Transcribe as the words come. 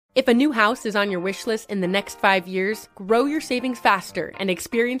If a new house is on your wish list in the next 5 years, grow your savings faster and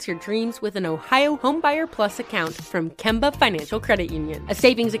experience your dreams with an Ohio Homebuyer Plus account from Kemba Financial Credit Union. A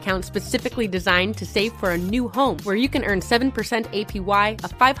savings account specifically designed to save for a new home where you can earn 7% APY,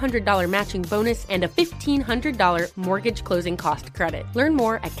 a $500 matching bonus, and a $1,500 mortgage closing cost credit. Learn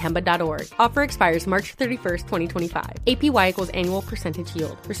more at Kemba.org. Offer expires March 31st, 2025. APY equals annual percentage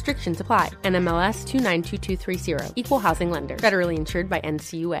yield. Restrictions apply. NMLS 292230. Equal housing lender. Federally insured by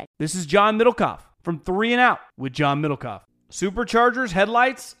NCUA. This is John Middlecoff from 3 and Out with John Middlecoff. Superchargers,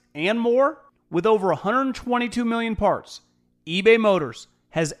 headlights, and more. With over 122 million parts, eBay Motors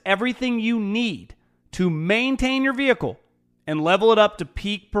has everything you need to maintain your vehicle and level it up to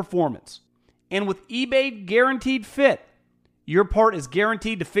peak performance. And with eBay Guaranteed Fit, your part is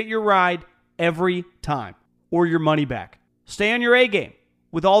guaranteed to fit your ride every time or your money back. Stay on your A game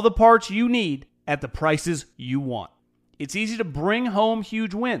with all the parts you need at the prices you want. It's easy to bring home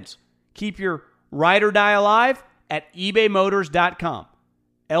huge wins. Keep your ride or die alive at ebaymotors.com.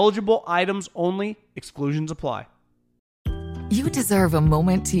 Eligible items only. Exclusions apply. You deserve a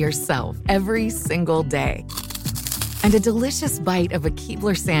moment to yourself every single day. And a delicious bite of a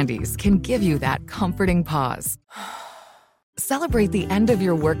Keebler Sandies can give you that comforting pause. Celebrate the end of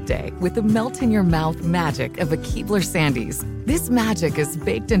your workday with the melt-in-your-mouth magic of a Keebler Sandies. This magic is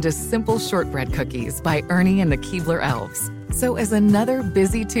baked into simple shortbread cookies by Ernie and the Keebler Elves. So as another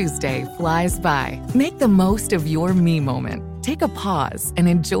busy Tuesday flies by, make the most of your me moment. Take a pause and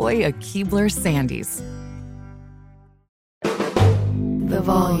enjoy a Keebler Sandies. The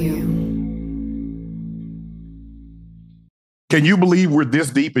volume. Can you believe we're this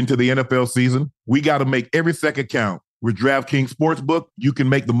deep into the NFL season? We got to make every second count. With DraftKings Sportsbook, you can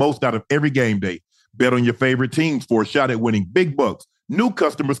make the most out of every game day. Bet on your favorite teams for a shot at winning big bucks. New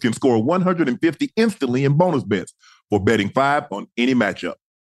customers can score $150 instantly in bonus bets for betting 5 on any matchup.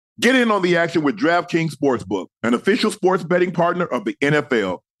 Get in on the action with DraftKings Sportsbook, an official sports betting partner of the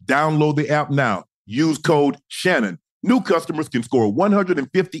NFL. Download the app now. Use code Shannon. New customers can score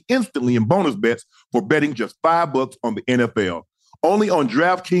 $150 instantly in bonus bets for betting just $5 on the NFL. Only on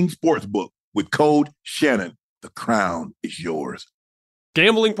DraftKings Sportsbook with code Shannon. The crown is yours.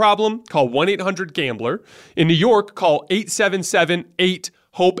 Gambling problem? Call 1-800-GAMBLER. In New York, call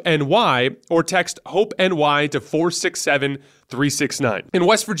 877-8-HOPE-NY or text HOPE-NY to 467-369. In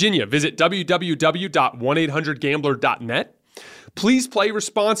West Virginia, visit www.1800gambler.net. Please play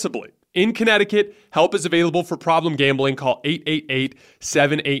responsibly. In Connecticut, help is available for problem gambling. Call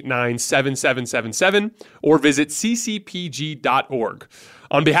 888-789-7777 or visit ccpg.org.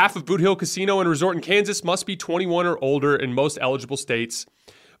 On behalf of Boot Hill Casino and Resort in Kansas, must be 21 or older in most eligible states,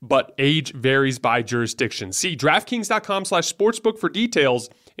 but age varies by jurisdiction. See DraftKings.com/sportsbook for details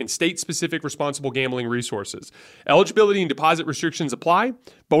and state-specific responsible gambling resources. Eligibility and deposit restrictions apply.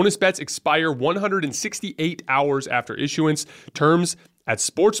 Bonus bets expire 168 hours after issuance. Terms at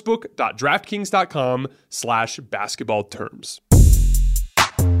sportsbook.draftkings.com/basketball terms.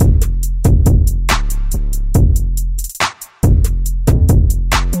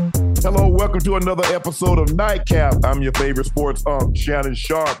 Hello, welcome to another episode of Nightcap. I'm your favorite sports Shannon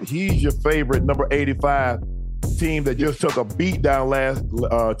Sharp. He's your favorite number 85 team that just took a beat down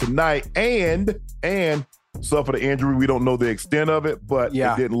tonight and suffered an injury. We don't know the extent of it, but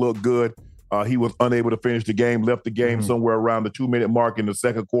it didn't look good. He was unable to finish the game, left the game somewhere around the 2-minute mark in the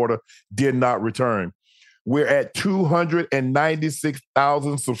second quarter, did not return. We're at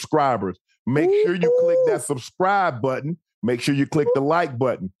 296,000 subscribers. Make sure you click that subscribe button. Make sure you click the like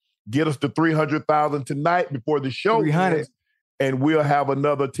button. Get us to 300,000 tonight before the show ends, and we'll have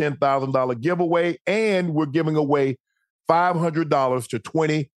another $10,000 giveaway, and we're giving away $500 to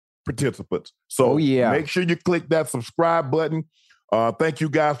 20 participants. So make sure you click that subscribe button. Thank you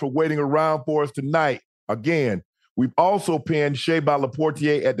guys for waiting around for us tonight. Again, we've also pinned Shea by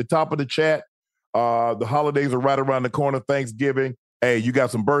Laportier at the top of the chat. The holidays are right around the corner. Thanksgiving. Hey, you got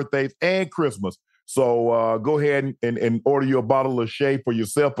some birthdays and Christmas. So go ahead and order you a bottle of Shea for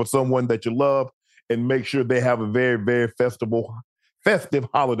yourself or someone that you love, and make sure they have a very, very festive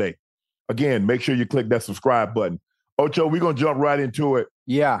holiday. Again, make sure you click that subscribe button. Ocho, we're going to jump right into it.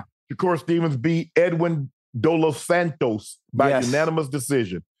 Yeah. Shakur Stevens beat Edwin Dos Santos by unanimous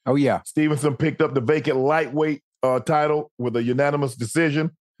decision. Oh, yeah. Stevenson picked up the vacant lightweight title with a unanimous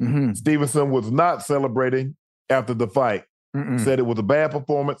decision. Stevenson was not celebrating after the fight. Said it was a bad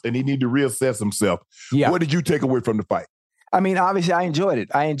performance and he needed to reassess himself. What did you take away from the fight? I mean, obviously, I enjoyed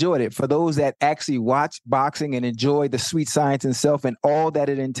it. For those that actually watch boxing and enjoy the sweet science itself and all that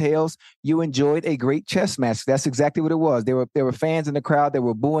it entails, you enjoyed a great chess match. That's exactly what it was. There were fans in the crowd that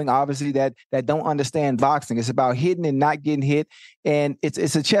were booing, obviously, that don't understand boxing. It's about hitting and not getting hit, and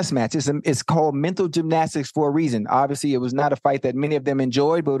it's a chess match. It's called mental gymnastics for a reason. Obviously, it was not a fight that many of them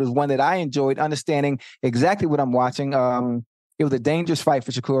enjoyed, but it was one that I enjoyed, understanding exactly what I'm watching. It was a dangerous fight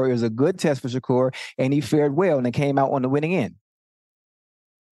for Shakur. It was a good test for Shakur, and he fared well, and it came out on the winning end.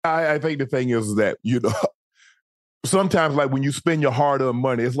 I think the thing is that, sometimes like when you spend your hard-earned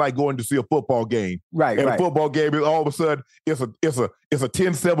money, it's like going to see a football game. Right, and right. a football game is all of a sudden it's a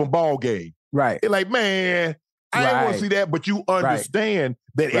 10-7 ball game. Right. It's like, man, I didn't want to see that, but you understand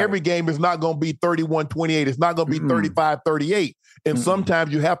that every game is not going to be 31-28. It's not going to be 35-38. And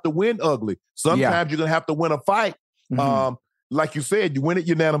sometimes you have to win ugly. Sometimes you're going to have to win a fight. Like you said, you win it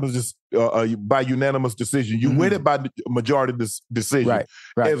by unanimous decision. You win it by the majority decision. Right.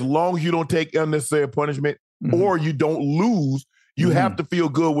 As long as you don't take unnecessary punishment or you don't lose, you have to feel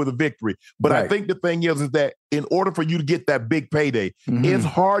good with a victory. But I think the thing is that in order for you to get that big payday, it's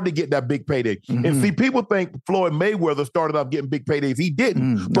hard to get that big payday. And see, people think Floyd Mayweather started off getting big paydays. He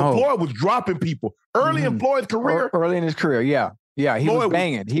didn't. But Floyd was dropping people early in Floyd's career. Early in his career, yeah. Yeah, he was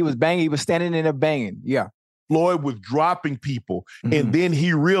banging. He was standing in there banging, yeah. Floyd was dropping people, and then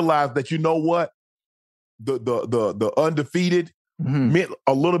he realized that, you know what, the undefeated meant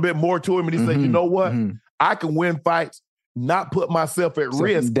a little bit more to him, and he said, you know what, I can win fights, not put myself at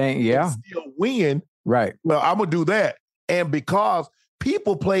risk, and still win. Right. Well, I'm gonna do that, and because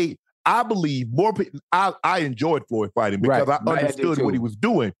people play, I believe more people. I enjoyed Floyd fighting because I understood what he was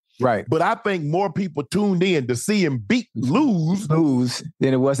doing. Right. But I think more people tuned in to see him lose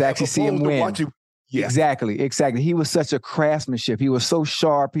than it was to actually see him win. Yeah. Exactly. He was such a craftsmanship. He was so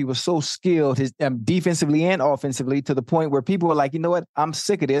sharp. He was so skilled, defensively and offensively, to the point where people were like, you know what, I'm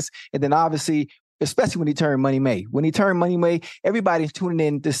sick of this. And then obviously, especially when he turned Money May. When he turned Money May, everybody's tuning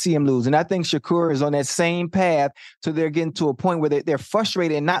in to see him lose. And I think Shakur is on that same path. So they're getting to a point where they're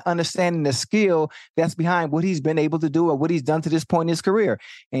frustrated and not understanding the skill that's behind what he's been able to do or what he's done to this point in his career.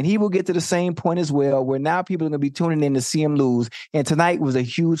 And he will get to the same point as well, where now people are going to be tuning in to see him lose. And tonight was a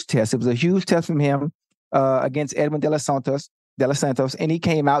huge test. It was a huge test from him against Edwin De Los Santos, and he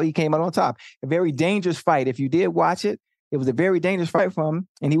came out on top. A very dangerous fight. If you did watch it, it was a very dangerous fight for him,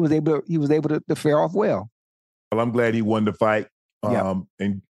 and he was able to fare off well. Well, I'm glad he won the fight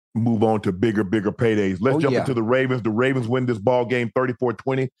and move on to bigger paydays. Let's jump into the Ravens. The Ravens win this ball game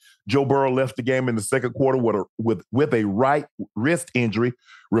 34-20. Joe Burrow left the game in the second quarter with a right wrist injury,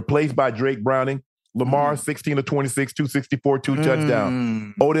 replaced by Drake Browning. Lamar, 16 of 26, 264, 2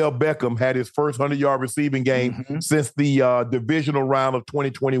 touchdowns. Odell Beckham had his first 100-yard receiving game since the divisional round of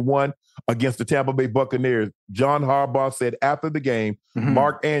 2021 against the Tampa Bay Buccaneers. John Harbaugh said after the game,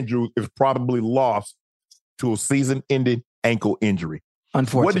 Mark Andrews is probably lost to a season-ending ankle injury.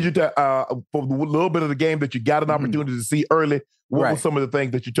 Unfortunately. What did you for the little bit of the game that you got an opportunity to see early, what were some of the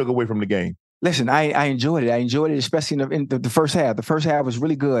things that you took away from the game? Listen, I enjoyed it. I enjoyed it, especially in the first half. The first half was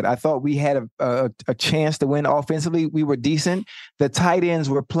really good. I thought we had a chance to win offensively. We were decent. The tight ends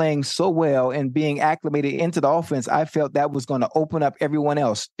were playing so well and being acclimated into the offense. I felt that was going to open up everyone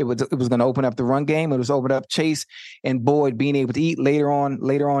else. It was going to open up the run game. It was open up Chase and Boyd being able to eat later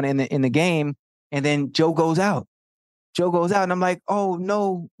on in the game. And then Joe goes out. And I'm like, oh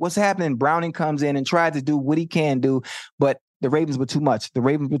no, what's happening? Browning comes in and tried to do what he can do, but the Ravens were too much.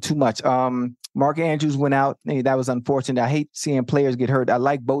 Mark Andrews went out. That was unfortunate. I hate seeing players get hurt. I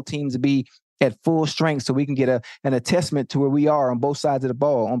like both teams to be at full strength so we can get an attestament to where we are on both sides of the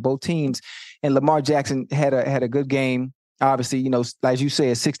ball, on both teams. And Lamar Jackson had a good game. Obviously, as you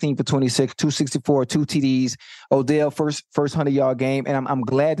said, 16 for 26, 264, 2 TDs. Odell, first 100-yard game. And I'm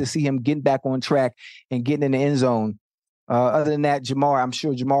glad to see him getting back on track and getting in the end zone. Other than that, I'm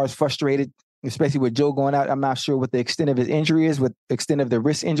sure Jamar is frustrated, especially with Joe going out. I'm not sure what the extent of his injury is, what the extent of the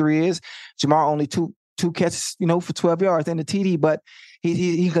wrist injury is. Jamar only two catches, for 12 yards and the TD, but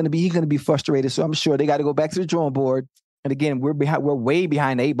he's going to be frustrated. So I'm sure they got to go back to the drawing board. And again, we're way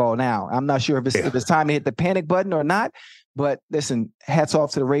behind the 8-ball now. I'm not sure if it's time to hit the panic button or not. But listen, hats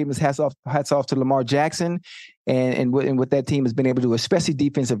off to the Ravens, hats off to Lamar Jackson, and what that team has been able to do, especially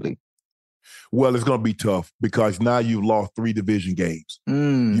defensively. Well, it's going to be tough because now you've lost 3 division games.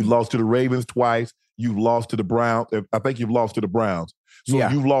 You lost to the Ravens twice. You've lost to the Browns. I think you've lost to the Browns. So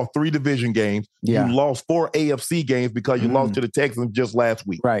you've lost 3 division games. Yeah. You lost 4 AFC games because you lost to the Texans just last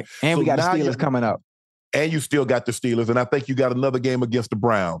week. Right. And we got the Steelers coming up. And you still got the Steelers. And I think you got another game against the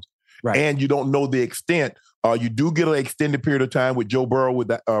Browns. Right. And you don't know the extent You do get an extended period of time with Joe Burrow with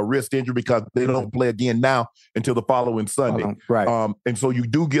that wrist injury because they don't play again now until the following Sunday. Right. And so you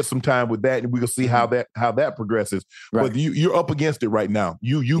do get some time with that, and we can see how that progresses. Right. But you're up against it right now.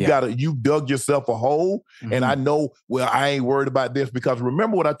 You dug yourself a hole, and I know. Well, I ain't worried about this because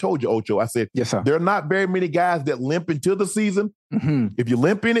remember what I told you, Ocho. I said, yes, sir. There are not very many guys that limp into the season. If you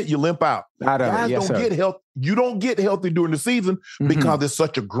limp in it, you limp out. Guys don't get healthy. You don't get healthy during the season because it's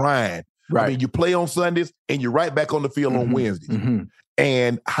such a grind. Right. I mean, you play on Sundays and you're right back on the field on Wednesdays.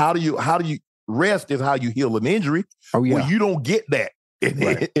 And how do you rest is how you heal an injury. Well, you don't get that in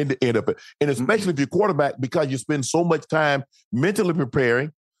the NFL. And especially if you're quarterback, because you spend so much time mentally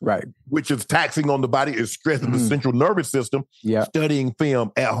preparing, right, which is taxing on the body, is stressing the central nervous system, studying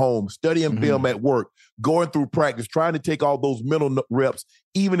film at home, studying film at work, going through practice, trying to take all those mental reps,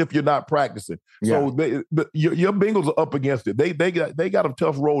 even if you're not practicing. So your Bengals are up against it. They got a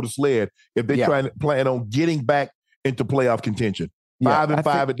tough road to sled if they plan on getting back into playoff contention.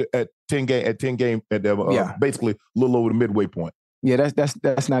 5-5 at 10 game basically a little over the midway point. Yeah,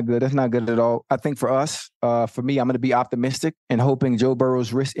 that's not good. That's not good at all. I think for us, for me, I'm going to be optimistic and hoping Joe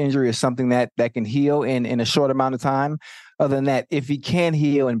Burrow's wrist injury is something that can heal in a short amount of time. Other than that, if he can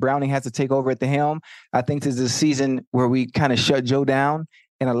heal and Browning has to take over at the helm, I think this is a season where we kind of shut Joe down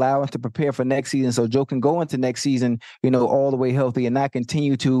and allow him to prepare for next season so Joe can go into next season, all the way healthy and not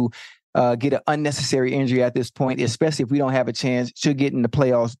continue to get an unnecessary injury at this point, especially if we don't have a chance to get in the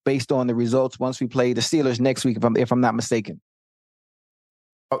playoffs based on the results once we play the Steelers next week, if I'm not mistaken.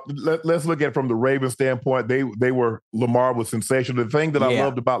 Let's look at it from the Ravens standpoint. Lamar was sensational. The thing that I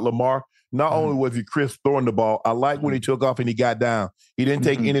loved about Lamar, not only was he crisp throwing the ball, I like when he took off and he got down. He didn't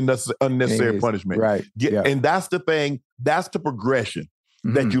take any unnecessary punishment. Right. And that's the thing. That's the progression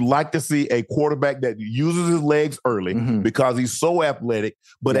that you like to see, a quarterback that uses his legs early because he's so athletic.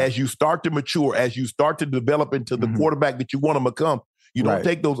 But as you start to mature, as you start to develop into the quarterback that you want to become, you don't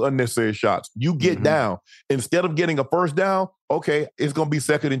take those unnecessary shots. You get down. Instead of getting a first down, okay, it's going to be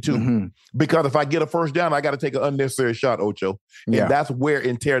 2nd and 2. Because if I get a first down, I got to take an unnecessary shot, Ocho. And that's wear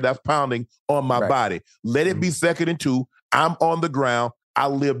and tear. That's pounding on my body. Let it be 2nd and 2. I'm on the ground. I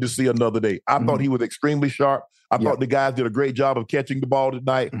live to see another day. I thought he was extremely sharp. I thought the guys did a great job of catching the ball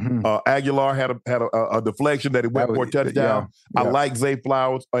tonight. Aguilar had a deflection that it went for a touchdown. I like Zay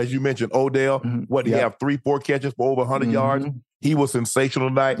Flowers. As you mentioned, Odell, he have 3-4 catches for over 100 yards. He was sensational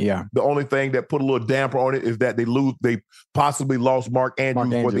tonight. The only thing that put a little damper on it is that they possibly lost Mark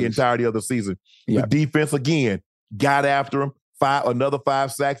Andrews for the entirety of the season. The defense, again, got after him. Another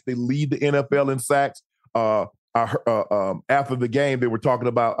 5 sacks. They lead the NFL in sacks. After the game, they were talking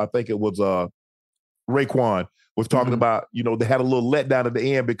about, I think it was Raekwon was talking about, they had a little letdown at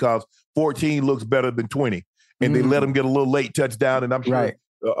the end because 14 looks better than 20. And they let him get a little late touchdown. And I'm sure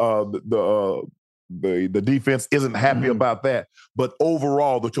the defense isn't happy about that. But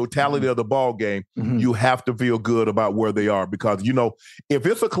overall, the totality of the ball game, you have to feel good about where they are because, if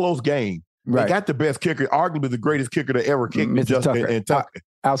it's a close game, they got the best kicker, arguably the greatest kicker to ever kick, Mr. Tucker. And Tucker.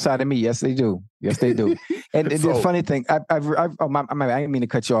 Outside of me, yes, they do. Yes, they do. And the funny thing, I didn't mean to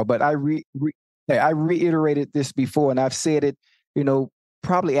cut you off, but I reiterated this before, and I've said it,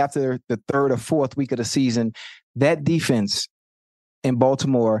 probably after the 3rd or 4th week of the season, that defense in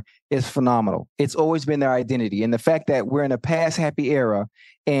Baltimore is phenomenal. It's always been their identity. And the fact that we're in a pass-happy era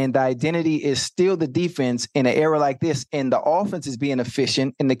and the identity is still the defense in an era like this, and the offense is being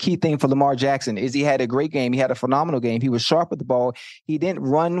efficient. And the key thing for Lamar Jackson is he had a great game. He had a phenomenal game. He was sharp with the ball. He didn't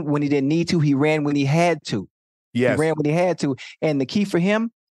run when he didn't need to. He ran when he had to. Yes. He ran when he had to. And the key for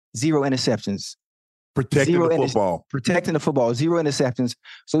him, 0 interceptions. Protecting the football. Protecting the football. 0 interceptions.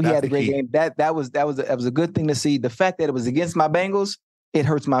 So he had a great game. That was a good thing to see. The fact that it was against my Bengals, it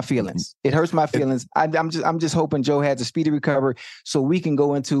hurts my feelings. It hurts my feelings. I'm just hoping Joe has a speedy recovery so we can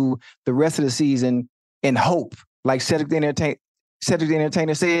go into the rest of the season and hope, like Cedric the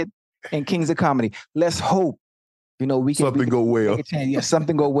Entertainer said in Kings of Comedy. Let's hope, we can something go well.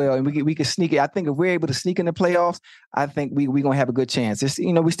 Something go well, and we can sneak it. I think if we're able to sneak in the playoffs, I think we're gonna have a good chance. It's,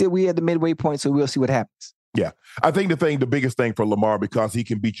 we at the midway point, so we'll see what happens. Yeah. I think the biggest thing for Lamar, because he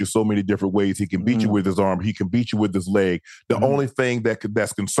can beat you so many different ways. He can beat you with his arm. He can beat you with his leg. The only thing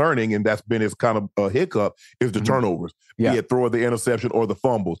that's concerning, and that's been his kind of a hiccup, is the turnovers, be it throwing the interception or the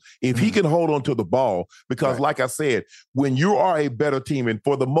fumbles. If he can hold on to the ball, because like I said, when you are a better team, and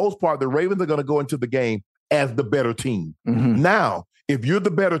for the most part, the Ravens are going to go into the game as the better team. Now, if you're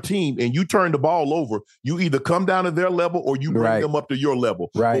the better team and you turn the ball over, you either come down to their level or you bring them up to your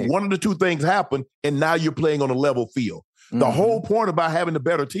level. But one of the two things happen, and now you're playing on a level field. The whole point about having the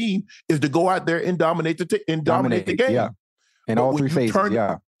better team is to go out there and dominate the game. Yeah. In all three phases,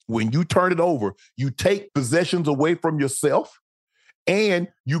 when you turn it over, you take possessions away from yourself and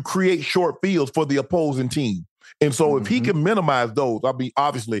you create short fields for the opposing team. And so if he can minimize those, I mean,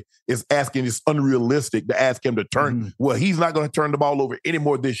 obviously it's unrealistic to ask him to turn. Well, he's not going to turn the ball over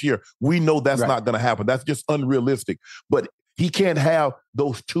anymore this year. We know that's not going to happen. That's just unrealistic. But he can't have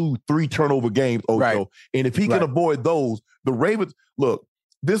those 2-3 turnover games, Ocho. Right. And if he can avoid those, the Ravens, look,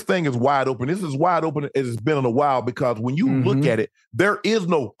 this thing is wide open. This is wide open as it's been in a while because when you look at it, there is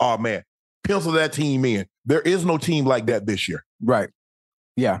no, oh man, pencil that team in. There is no team like that this year. Right.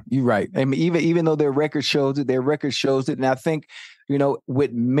 Yeah, you're right. I mean, even though their record shows it, and I think,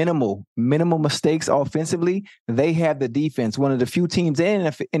 with minimal mistakes offensively, they have the defense. One of the few teams in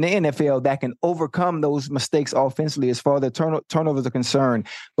the NFL that can overcome those mistakes offensively as far as the turnovers are concerned.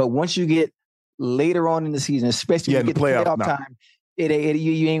 But once you get later on in the season, especially when you get to playoff time, you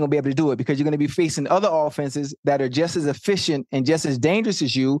ain't gonna be able to do it because you're gonna be facing other offenses that are just as efficient and just as dangerous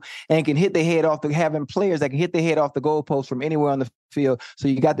as you and can hit their head off having players that can hit their head off the goalpost from anywhere on the field. So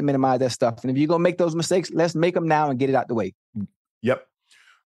you got to minimize that stuff. And if you're gonna make those mistakes, let's make them now and get it out the way. Yep.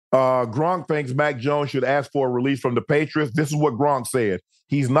 Gronk thinks Mac Jones should ask for a release from the Patriots. This is what Gronk said.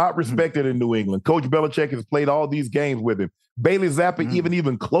 He's not respected in New England. Coach Belichick has played all these games with him. Bailey Zappa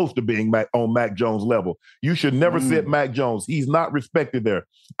even close to being on Mac Jones' level. You should never sit Mac Jones. He's not respected there.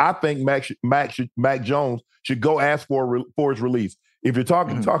 I think Mac Jones should go ask for his release. If you're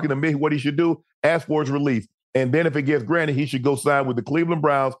talking to me, what he should do, ask for his release. And then if it gets granted, he should go sign with the Cleveland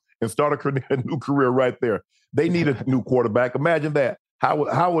Browns and start a new career right there. They need a new quarterback. Imagine that. How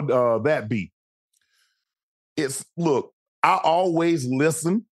would that be? Look, I always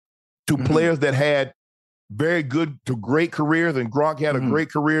listen to players that had very good to great careers, and Gronk had a great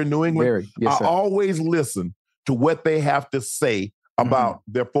career in New England. Yes, I always listen to what they have to say about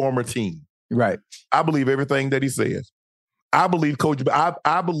their former team. Right. I believe everything that he says. I believe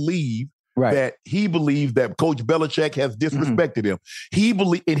I believe that he believes that Coach Belichick has disrespected him.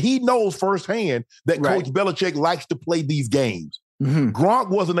 And he knows firsthand that Coach Belichick likes to play these games. Gronk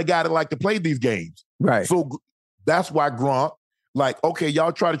wasn't a guy that liked to play these games. Right. So that's why Gronk, okay,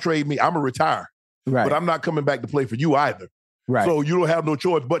 y'all try to trade me, I'm going to retire. Right. But I'm not coming back to play for you either. Right. So you don't have no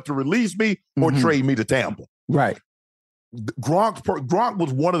choice but to release me or trade me to Tampa. Right. Gronk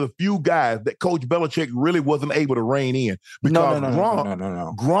was one of the few guys that Coach Belichick really wasn't able to rein in because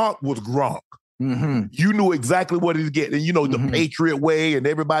Gronk was Gronk. You knew exactly what he was getting. The Patriot way, and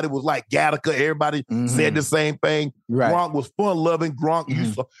everybody was like Gattaca. Everybody said the same thing. Right. Gronk was fun-loving. Gronk,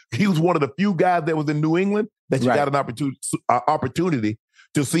 he was one of the few guys that was in New England that you got an opportunity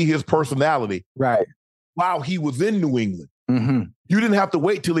to see his personality. Right. While he was in New England. You didn't have to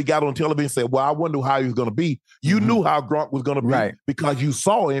wait till he got on television and said, well, I wonder how he was going to be. You knew how Gronk was going to be because you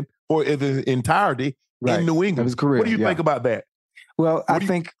saw him for the entirety in New England. His career. What do you think about that? Well, I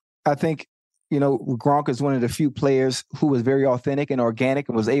think Gronk is one of the few players who was very authentic and organic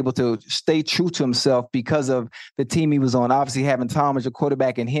and was able to stay true to himself because of the team he was on. Obviously, having Tom as your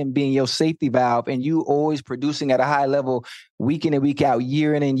quarterback and him being your safety valve and you always producing at a high level week in and week out,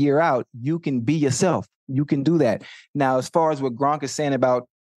 year in and year out, you can be yourself. You can do that. Now, as far as what Gronk is saying about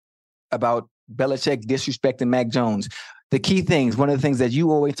Belichick disrespecting Mac Jones, the key things, one of the things that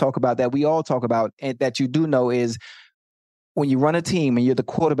you always talk about, that we all talk about, and that you do know is when you run a team and you're the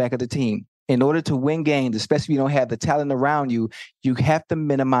quarterback of the team, in order to win games, especially if you don't have the talent around you, you have to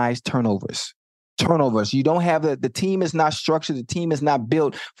minimize turnovers. You don't have the team is not structured. The team is not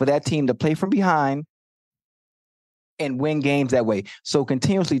built for that team to play from behind and win games that way. So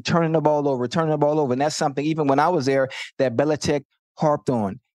continuously turning the ball over. And that's something, even when I was there, that Belichick harped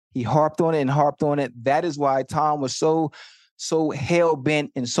on. He harped on it. That is why Tom was so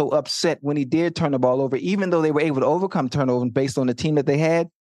hell-bent and so upset when he did turn the ball over, even though they were able to overcome turnovers based on the team that they had.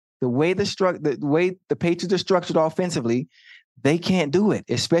 The way the Patriots are structured offensively, they can't do it,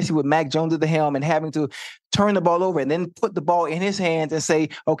 especially with Mac Jones at the helm and having to turn the ball over and then put the ball in his hands and say,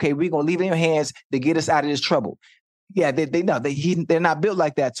 okay, we're going to leave it in your hands to get us out of this trouble. Yeah, they're not built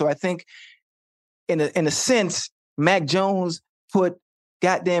like that. So I think in a sense, Mac Jones put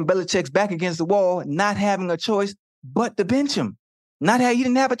goddamn Belichick's back against the wall, not having a choice but to bench him. He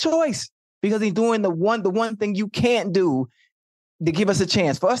didn't have a choice because he's doing the one thing you can't do to give us a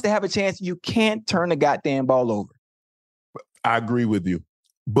chance. For us to have a chance, you can't turn the goddamn ball over. I agree with you.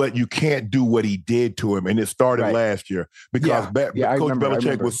 But you can't do what he did to him. And it started last year because Coach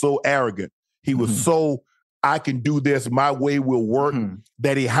Belichick was so arrogant. He was so, I can do this, my way will work,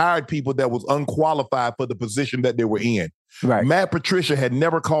 that he hired people that was unqualified for the position that they were in. Right. Matt Patricia had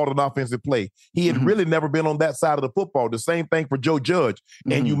never called an offensive play. He had really never been on that side of the football. The same thing for Joe Judge.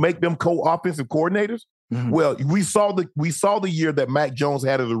 And you make them co-offensive coordinators? Mm-hmm. Well, we saw the year that Mac Jones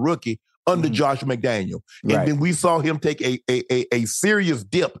had as a rookie under Josh McDaniel. And then we saw him take a serious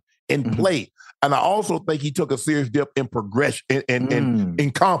dip in play. And I also think he took a serious dip in progression and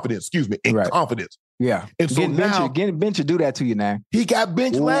in confidence, confidence. Yeah. And so getting bench to do that to you now. He got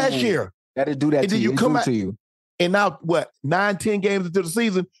benched last year. That'll do that and to then you. Come out to you. And now, 9-10 games into the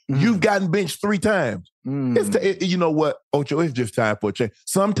season, you've gotten benched 3 times. You know what, Ocho, it's just time for a change.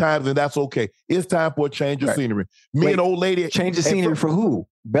 Sometimes, and that's okay, it's time for a change of scenery. And old lady. Change of scenery for who?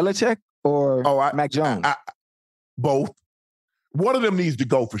 Belichick or Mac Jones? Both. One of them needs to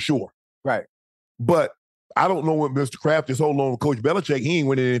go for sure. Right. But I don't know what Mr. Kraft is holding on with Coach Belichick. He ain't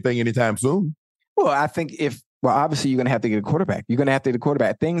winning anything anytime soon. Well, I think obviously you're going to have to get a quarterback. You're going to have to get a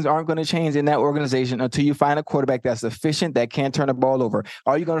quarterback. Things aren't going to change in that organization until you find a quarterback that's efficient, that can't turn the ball over.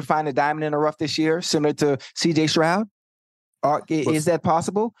 Are you going to find a diamond in the rough this year, similar to C.J. Stroud? Is that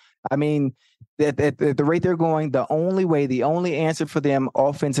possible? I mean, at the rate they're going, the only answer for them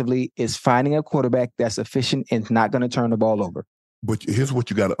offensively is finding a quarterback that's efficient and not going to turn the ball over. But here's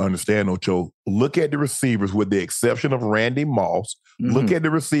what you got to understand, Ocho. Look at the receivers, with the exception of Randy Moss. Look at the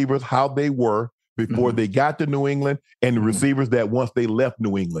receivers, how they were before they got to New England, and the receivers that once they left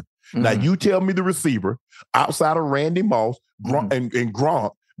New England. Now, you tell me the receiver outside of Randy Moss and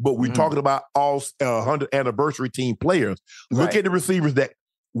Gronk, but we're talking about all 100 anniversary team players. Look at the receivers that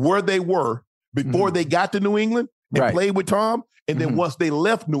where they were before they got to New England and played with Tom, and then once they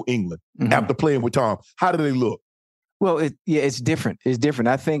left New England after playing with Tom. How do they look? Well, it's different. It's different.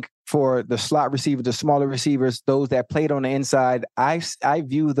 I think for the slot receivers, the smaller receivers, those that played on the inside, I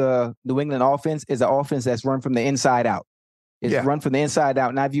view the New England offense as an offense that's run from the inside out. It's run from the inside out.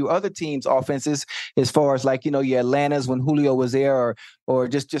 And I view other teams' offenses as far as your Atlanta's when Julio was there or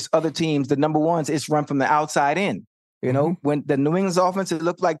just other teams, the number ones, it's run from the outside in. You know, when the New England's offense, it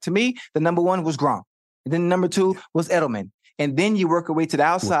looked like to me, the number one was Gronk. And then number 2 was Edelman. And then you work your way to the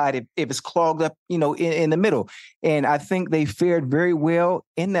outside if it's clogged up, in the middle. And I think they fared very well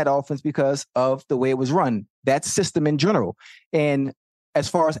in that offense because of the way it was run, that system in general. And as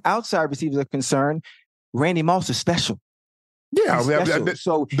far as outside receivers are concerned, Randy Moss is special. Yeah,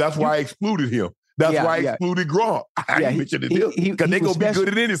 so that's why I excluded him. That's why I excluded Gronk. I mentioned it because they're going to be good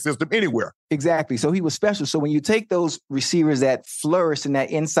at any system anywhere. Exactly. So he was special. So when you take those receivers that flourish in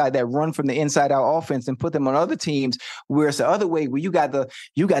that inside, that run from the inside out offense and put them on other teams where it's the other way, where you got to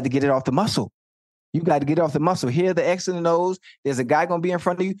get it off the muscle. You got to get off the muscle. Here, the X and the O's. There's a guy going to be in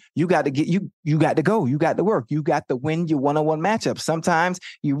front of you. You got to you got to go. You got to work. You got to win your one-on-one matchup. Sometimes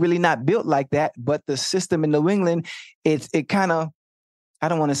you're really not built like that, but the system in New England, it kind of, I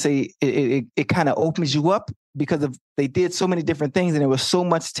don't want to say it kind of opens you up because they did so many different things and there was so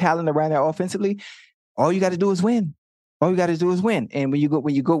much talent around there offensively. All you got to do is win. All you got to do is win. And when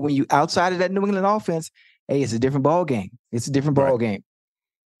you outside of that New England offense, hey, it's a different ball game. It's a different ball game.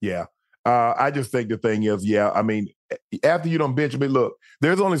 Yeah. I just think the thing is, I mean, after you done bench me, look,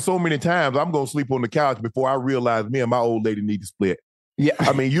 there's only so many times I'm going to sleep on the couch before I realize me and my old lady need to split. Yeah.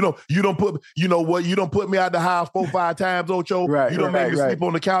 I mean, you don't put me out the house 4 or 5 times, Ocho. You don't make me sleep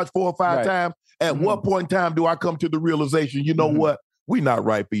on the couch 4 or 5 times. At what point in time do I come to the realization, you know what? We're not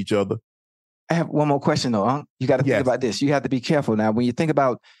right for each other. I have one more question though, huh? You got to think about this. You have to be careful now. When you think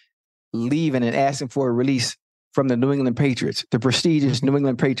about leaving and asking for a release from the New England Patriots, the prestigious New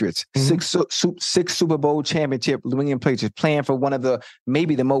England Patriots, 6 Super Bowl championship New England Patriots, playing for one of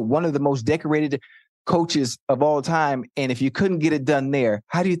the most decorated coaches of all time. And if you couldn't get it done there,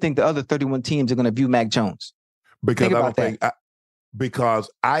 how do you think the other 31 teams are going to view Mac Jones? Because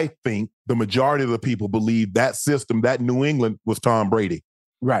I think the majority of the people believe that system, that New England was Tom Brady.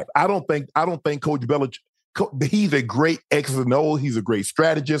 Right. I don't think Coach Belichick, he's a great X and O. He's a great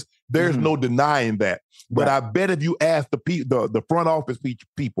strategist. There's no denying that. But I bet if you ask the front office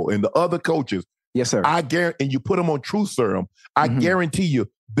people and the other coaches, yes, sir, I guarantee, and you put them on truth serum, I guarantee you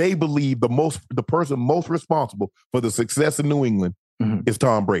they believe the person most responsible for the success in New England is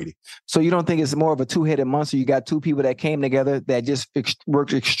Tom Brady. So you don't think it's more of a two-headed monster? You got 2 people that came together that just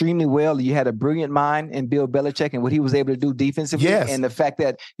worked extremely well. You had a brilliant mind in Bill Belichick and what he was able to do defensively. Yes. And the fact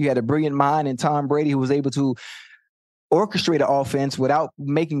that you had a brilliant mind in Tom Brady who was able to orchestrate an offense without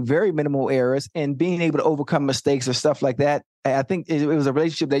making very minimal errors and being able to overcome mistakes or stuff like that. I think it was a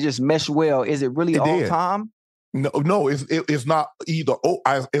relationship that just meshed well. Is it really all Tom? No, it's not either.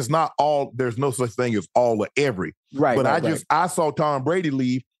 It's not all. There's no such thing as all or every. Right. But I saw Tom Brady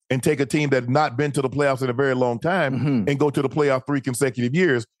leave and take a team that's not been to the playoffs in a very long time and go to the playoff 3 consecutive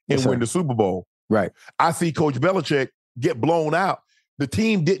years and win the Super Bowl. Right. I see Coach Belichick get blown out. The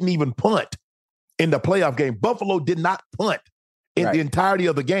team didn't even punt in the playoff game. Buffalo did not punt in the entirety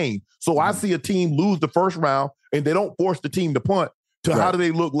of the game. So I see a team lose the first round and they don't force the team to punt to how do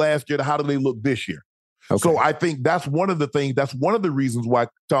they look last year to how do they look this year. Okay. So I think that's one of the things, that's one of the reasons why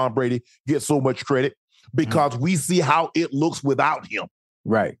Tom Brady gets so much credit, because we see how it looks without him.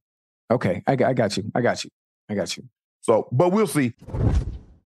 Right. Okay. I got you. So, but we'll see.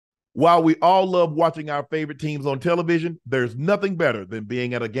 While we all love watching our favorite teams on television, there's nothing better than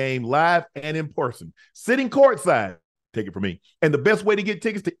being at a game live and in person, sitting courtside. Take it from me. And the best way to get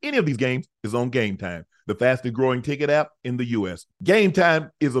tickets to any of these games is on Game Time, the fastest growing ticket app in the U.S. Game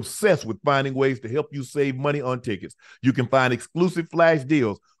Time is obsessed with finding ways to help you save money on tickets. You can find exclusive flash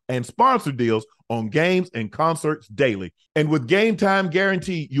deals and sponsor deals on games and concerts daily. And with Game Time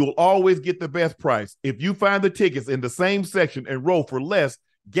Guarantee, you'll always get the best price. If you find the tickets in the same section and row for less,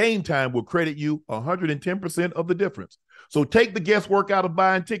 Game Time will credit you 110% of the difference. So take the guesswork out of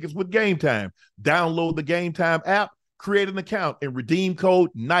buying tickets with Game Time. Download the Game Time app, create an account, and redeem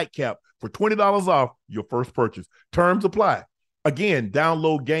code Nightcap for $20 off your first purchase. Terms apply. Again,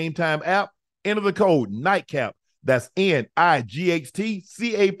 download Game Time app, enter the code Nightcap. That's NIGHTCAP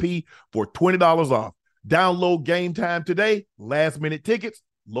for $20 off. Download Game Time today. Last minute tickets,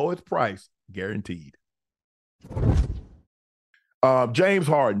 lowest price guaranteed. James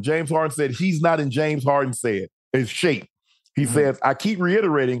Harden. James Harden said he's not in James Harden said his shape. He says, I keep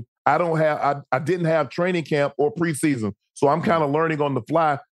reiterating, I didn't have training camp or preseason. So I'm kind of learning on the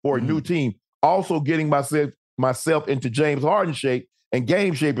fly for a new team. Also getting myself into James Harden shape, and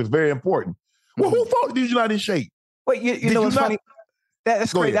game shape is very important. Well, who thought you're not in shape? Wait, you know what's funny?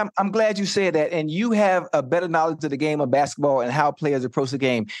 That's great. I'm glad you said that. And you have a better knowledge of the game of basketball and how players approach the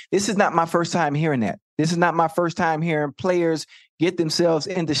game. This is not my first time hearing that. This is not my first time hearing players get themselves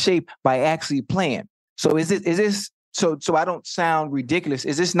into shape by actually playing. So is this so I don't sound ridiculous?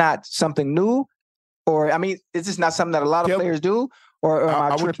 Is this not something new? Or, I mean, is this not something that a lot of players do? Or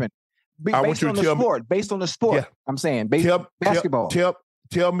am I tripping? Based on the sport, yeah. I'm saying, basketball.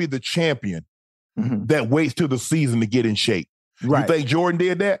 Tell me the champion that waits till the season to get in shape. Right. You think Jordan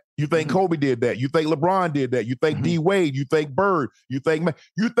did that? You think Kobe did that? You think LeBron did that? You think D Wade? You think Bird? You think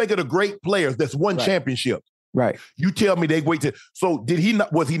of the great players that's won championships. Right. You tell me they wait to. So did he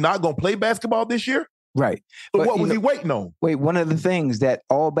not? Was he not going to play basketball this year? Right. So what was he waiting on? Wait, one of the things that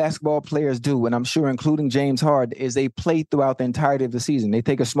all basketball players do, and I'm sure including James Harden, is they play throughout the entirety of the season. They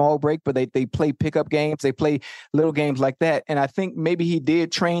take a small break, but they play pickup games. They play little games like that. And I think maybe he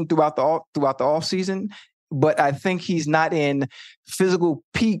did train throughout the off season, but I think he's not in physical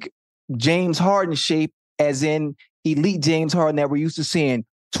peak James Harden shape, as in elite James Harden that we're used to seeing,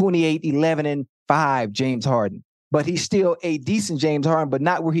 28, 11, and 5 James Harden. But he's still a decent James Harden, but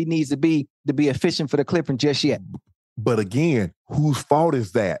not where he needs to be efficient for the Clippers just yet. But again, whose fault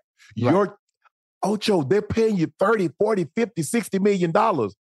is that? Right. Ocho, they're paying you 30, 40, 50, $60 million.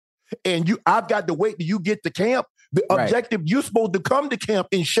 And I've got to wait till you get to camp. The objective, you're supposed to come to camp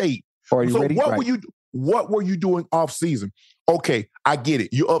in shape. So ready? What were you doing off season? Okay, I get it.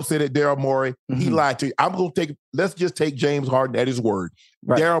 You're upset at Daryl Morey. He lied to you. Let's just take James Harden at his word.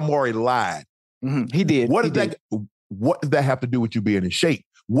 Right. Daryl Morey lied. He did. What does that have to do with you being in shape?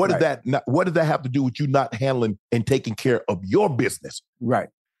 What does that have to do with you not handling and taking care of your business? Right.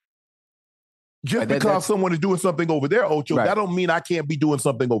 Just because someone is doing something over there, Ocho, that don't mean I can't be doing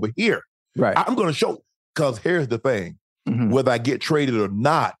something over here. Right. I'm going to show, because here's the thing, whether I get traded or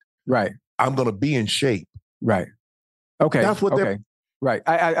not, I'm going to be in shape. Right. Okay. That's what they're... Right.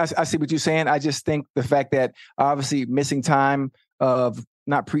 I see what you're saying. I just think the fact that obviously missing time of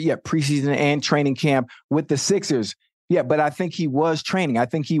not preseason and training camp with the Sixers. Yeah, but I think he was training. I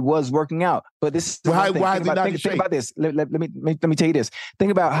think he was working out. But this is why is he not in shape? Think about this. Let me tell you this.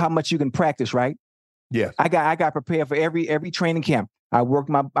 Think about how much you can practice, right? Yeah. I got prepared for every training camp. I worked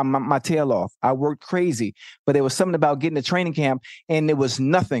my tail off. I worked crazy, but there was something about getting to training camp, and there was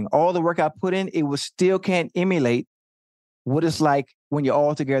nothing. All the work I put in, it was still can't emulate what it's like when you're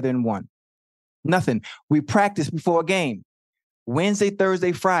all together in one. Nothing. We practice before a game. Wednesday,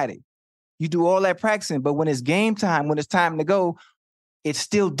 Thursday, Friday. You do all that practicing, but when it's game time, when it's time to go, it's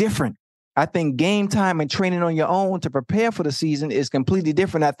still different. I think game time and training on your own to prepare for the season is completely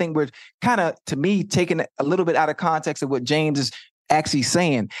different. I think we're kind of, to me, taking a little bit out of context of what James is actually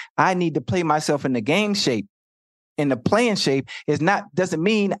saying. I need to play myself in the game shape. In the playing shape doesn't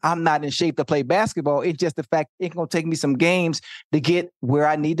mean I'm not in shape to play basketball. It's just the fact it's going to take me some games to get where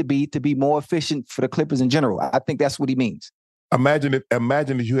I need to be more efficient for the Clippers in general. I think that's what he means. Imagine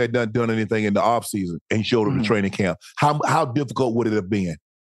if you had done anything in the offseason and showed him the training camp. How difficult would it have been?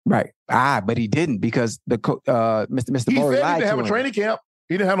 Right. But he didn't, because the Mr. Murray lied to him. He said he didn't have a training camp.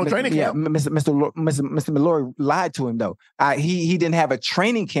 He didn't have no training camp. Mr. Malloy lied to him though. He didn't have a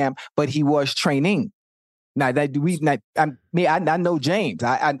training camp, but he was training. Now I know James.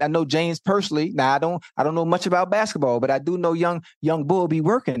 I know James personally. Now I don't know much about basketball, but I do know young Bull be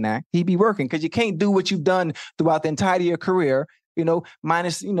working now. He be working because you can't do what you've done throughout the entirety of your career.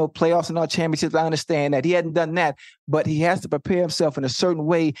 Minus playoffs and all championships. I understand that he hadn't done that, but he has to prepare himself in a certain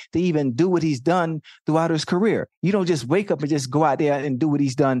way to even do what he's done throughout his career. You don't just wake up and just go out there and do what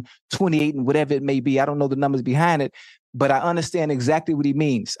he's done, 28 and whatever it may be. I don't know the numbers behind it, but I understand exactly what he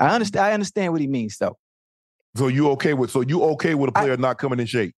means. I understand what he means though. So you okay with a player not coming in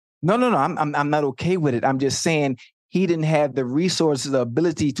shape? No. I'm not okay with it. I'm just saying he didn't have the resources, the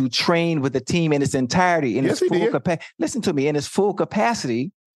ability to train with the team in its entirety, in its full capacity. Listen to me, in its full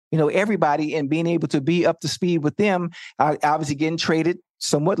capacity. Everybody, and being able to be up to speed with them. Obviously, getting traded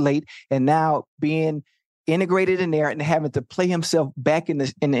somewhat late, and now being integrated in there and having to play himself back in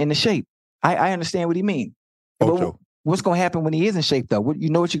the shape. I understand what he means. Ocho. What's going to happen when he is in shape, though? You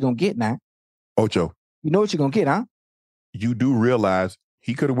know what you're going to get now. Ocho. You know what you're going to get, huh? You do realize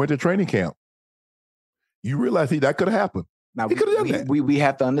he could have went to training camp. You realize that could have happened. Now, he could have done that. We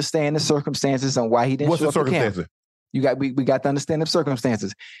have to understand the circumstances on why he didn't show up to camp. What's the circumstances? We got to understand the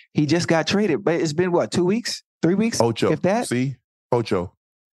circumstances. He just got traded, but it's been what, 2 weeks, 3 weeks? Ocho. If that? See? Ocho.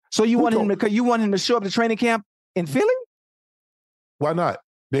 So you want him to show up to training camp in Philly? Why not?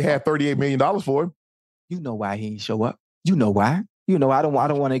 They had $38 million for him. You know why he didn't show up. You know why. I don't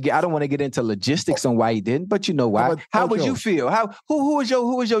want to get into logistics on why he didn't, but you know why. How would you feel? Who was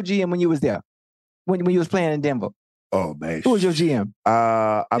your GM when you was there? When you was playing in Denver? Oh man, who was your GM?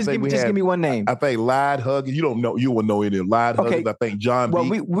 Just give me one name. I think Lyde Huggins. You don't know. You won't know any of Lyde Huggins. I think John. Well,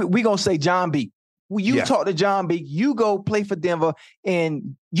 we gonna say John B. You talk to John B. You go play for Denver,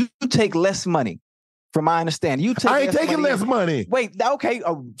 and you take less money. From my understanding, I ain't taking less money. Wait, okay.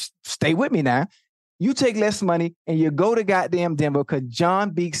 Stay with me now. You take less money and you go to goddamn Denver because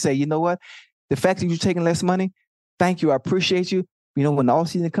John Beek say, you know what? The fact that you're taking less money, thank you. I appreciate you. When the all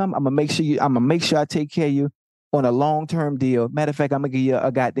season come, I'm gonna make sure I take care of you on a long-term deal. Matter of fact, I'm gonna give you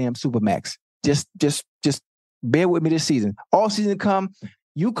a goddamn Supermax. Just bear with me this season. All season come,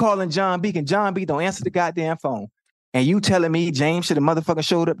 you calling John Beek and John Beek don't answer the goddamn phone. And you telling me James should have motherfucking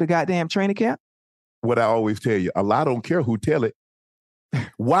showed up to goddamn training camp? What I always tell you, a lot don't care who tell it.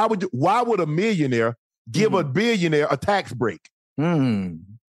 Why would a millionaire give a billionaire a tax break?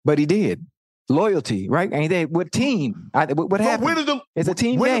 But he did. Loyalty, right? Ain't they? What team? What happened? It's a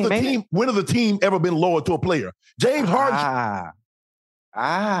team game, man. When has the team ever been loyal to a player? James Harden.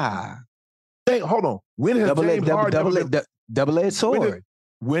 Hold on. When has James Harden double-edged sword?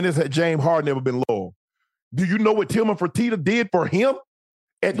 When has James Harden ever been loyal? Do you know what Tillman Fertitta did for him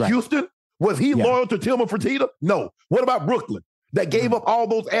at Houston? Was he loyal to Tillman Fertitta? No. What about Brooklyn? That gave up all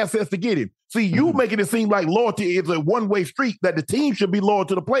those assets to get him. See, you making it seem like loyalty is a one-way street, that the team should be loyal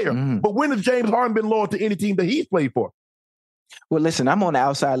to the player. But when has James Harden been loyal to any team that he's played for? Well, listen, I'm on the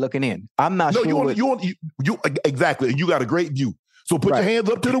outside looking in. I'm not sure. You exactly. You got a great view. So put your hands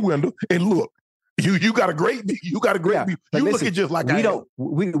up to the window and look. You got a great view. You got a great view. You looking just like I am.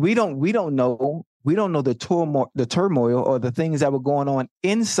 We don't know. We don't know the turmoil or the things that were going on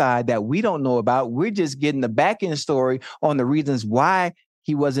inside that we don't know about. We're just getting the back end story on the reasons why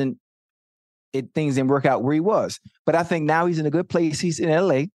things didn't work out where he was. But I think now he's in a good place. He's in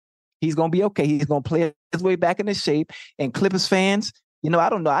LA. He's going to be okay. He's going to play his way back into shape. And Clippers fans, I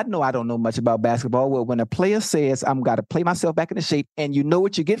don't know. I don't know much about basketball. Well, when a player says, I'm got to play myself back into shape, and you know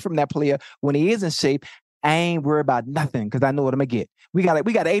what you get from that player when he is in shape, I ain't worried about nothing because I know what I'm going to get. We got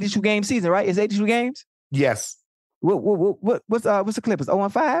an 82 game season, right? It's 82 games? Yes. What's the Clippers?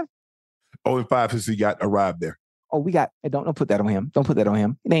 0-5? 0-5 since he arrived there. Oh, we got. Don't put that on him. Don't put that on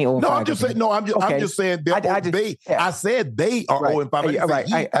him. It ain't 0-5. No, I'm just saying. No, I'm just saying. I said they are 0-5. Right.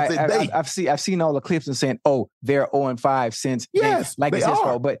 I said they. I've seen all the clips and saying, oh, they're 0-5 since. Yes, like it's his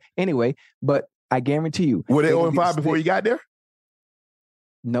fault. But anyway, I guarantee you, were they 0-5 before you got there?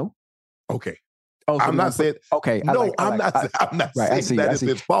 No. Okay. Oh, so I'm not saying. Okay. I'm not saying that is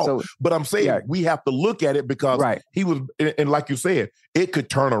his fault. But I'm saying we have to look at it because he was, and like you said, it could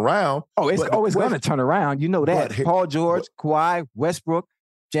turn around. Oh, it's always going to turn around. You know that. Paul George, Kawhi, Westbrook,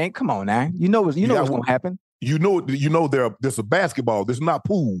 Jane. Come on now. You know what's going to happen. You know there's a basketball. There's not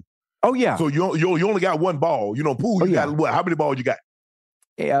pool. Oh yeah. So you only got one ball. Pool. You got what? How many balls you got?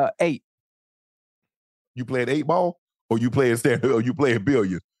 8. You playing 8 ball, or you playing standard, or you playing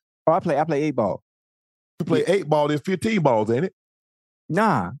billiard? Oh, I play 8 ball. You play 8 ball, there's 15 balls, ain't it?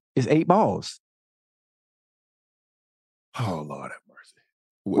 Nah, it's 8 balls. Oh, Lord have mercy.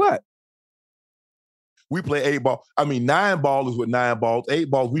 What? We play 8 ball. I mean, 9 ball is with 9 balls.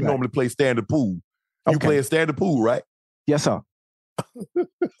 8 balls, we normally play standard pool. You play a standard pool, right? Yes, sir.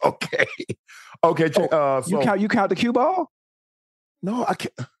 Okay. Okay. So you count the cue ball? No, I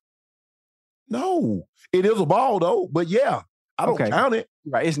can't. No, it is a ball though. But yeah, I don't count it.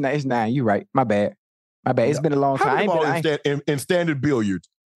 Right, it's 9. You're right. My bad. It's been a long time. In standard billiards.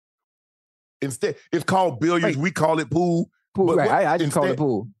 Instead, it's called billiards. We call it pool. Pool, right? I just call it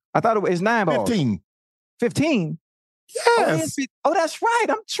pool. I thought it was 9 balls. 15. Yes. Oh, that's right.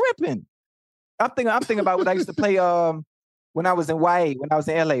 I'm tripping. I'm thinking about what I used to play when I was in YA, when I was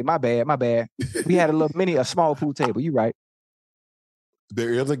in LA. My bad. We had a small pool table. You right.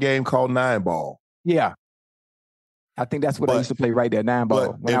 There is a game called 9 ball. Yeah. I think that's what I used to play right there, 9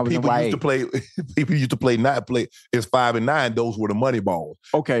 ball. When I was in YA. People used to play 9. It's 5 and 9. Those were the money balls.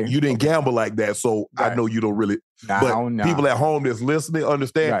 Okay. You didn't gamble like that, so I know you don't really. People at home that's listening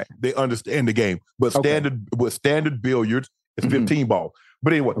understand. Right. They understand the game. But standard billiards, it's 15 ball.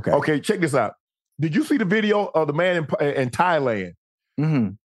 But anyway, okay, check this out. Did you see the video of the man in Thailand? Mm-hmm.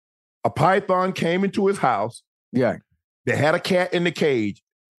 A python came into his house. Yeah. They had a cat in the cage.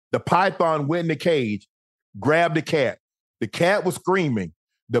 The python went in the cage, grabbed the cat. The cat was screaming.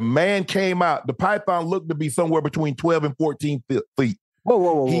 The man came out. The python looked to be somewhere between 12 and 14 feet.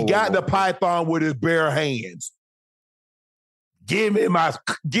 Whoa. He got the python with his bare hands. Give me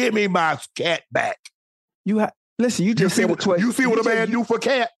my cat back. Listen, you just said a 12. You see what a man do for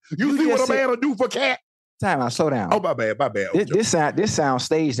cat? You see what a man will do for cat? Time out, slow down. Oh, my bad. This sounds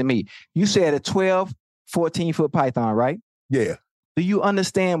staged to me. You said a 12, 14-foot python, right? Yeah. Do you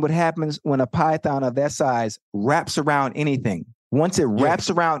understand what happens when a python of that size wraps around anything? Once it wraps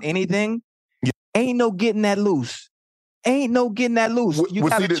around anything, ain't no getting that loose. You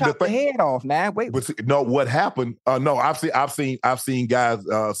gotta chop the head off, man. Wait. What happened? No, I've seen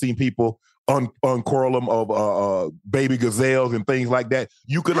guys, seen people uncurl them of baby gazelles and things like that.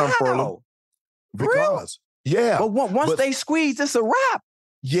 You can unfurl them because But once they squeeze, it's a wrap.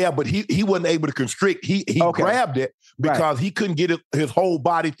 Yeah, but he wasn't able to constrict. He grabbed it because he couldn't get his whole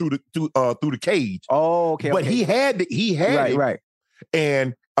body through the cage. Oh, okay. But he had it. Right.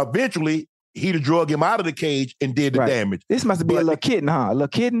 And eventually he'd have drug him out of the cage and did the damage. This must be a little kitten, huh? A little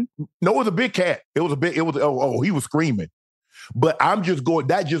kitten? No, it was a big cat. He was screaming. But that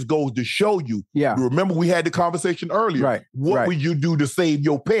just goes to show you. Yeah. You remember we had the conversation earlier. Right. What would you do to save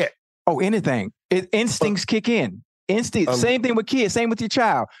your pet? Oh, anything. Instincts kick in. Instinct. Same thing with kids. Same with your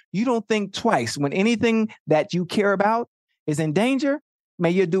child. You don't think twice. When anything that you care about is in danger,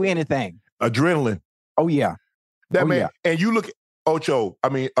 you do anything. Adrenaline. Oh, yeah. And you look at Ocho,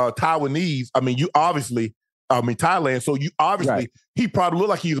 Taiwanese, Thailand, so you obviously, he probably looked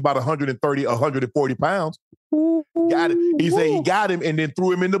like he was about 130, 140 pounds. Got it. He said he got him and then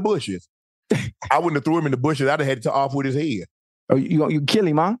threw him in the bushes. I wouldn't have threw him in the bushes. I'd have had to off with his head. Oh, you kill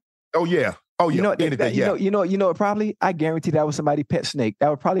him, huh? Oh, yeah. Oh, yeah. You know, probably, I guarantee that was somebody's pet snake. That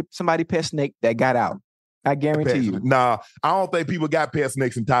was probably somebody's pet snake that got out. I guarantee you. Nah, I don't think people got pet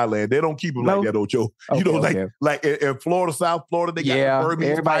snakes in Thailand. They don't keep them like that, Ocho. Like in Florida, South Florida, they got the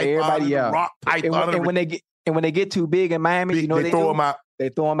Burmese python, the rock python. And when they get too big in Miami, they throw them out. They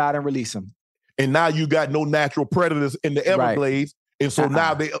throw them out and release them. And now you got no natural predators in the Everglades, and so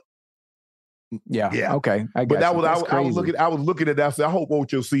now they. Yeah. Okay. I was looking at that. I said, I hope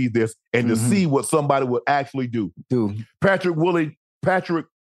Ocho sees this and to see what somebody would actually do. Patrick Woolley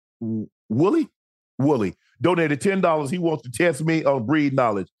donated $10. He wants to test me on breed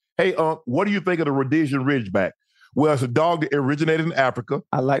knowledge. Hey, what do you think of the Rhodesian Ridgeback? Well, it's a dog that originated in Africa.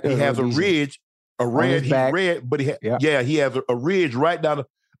 I like it. He has a ridge, he's red, but he has a ridge right down.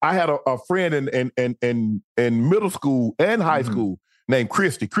 I had a friend in middle school and high school named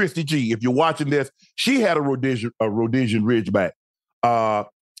Christy G. If you're watching this, she had a Rhodesian Ridgeback.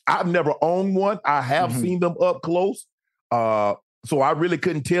 I've never owned one. I have seen them up close. So I really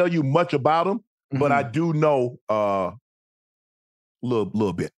couldn't tell you much about them, but I do know a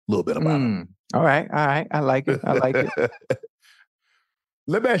little bit about them. All right. I like it.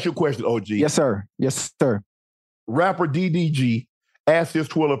 Let me ask you a question, OG. Yes, sir. Rapper DDG asked his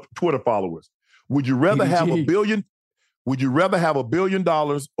Twitter followers, would you rather have $1 billion? Would you rather have $1 billion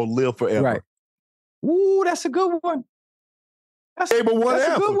or live forever? Right. Ooh, that's a good one. That's a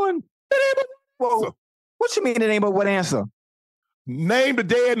good one. Whoa. What you mean it ain't but one answer? Name the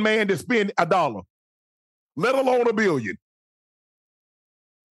dead man that spent $1, let alone $1 billion.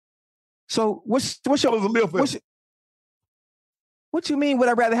 So what's your live forever? What you mean? Would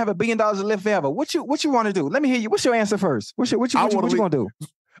I rather have $1 billion and live forever? What you want to do? Let me hear you. What's your answer first? What you gonna do?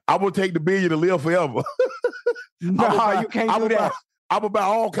 I would take the $1 billion to live forever. No, you can't do that. I'm about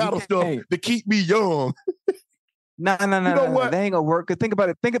all kind of stuff to keep me young. No. You know what? That ain't gonna work. Cause think about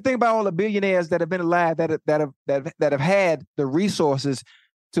it. Think about all the billionaires that have been alive that have had the resources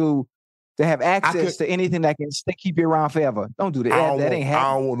to have access to anything that can keep you around forever. Don't do that. That ain't happening.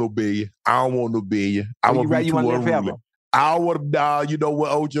 I don't want no billion. I'm gonna be too unruly. I want to. You know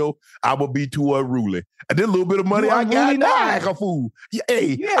what, Ocho? I will be too unruly. And this little bit of money I got, I act a fool.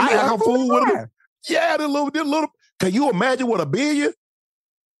 I act a fool with them. Yeah, this little. Can you imagine what a billion?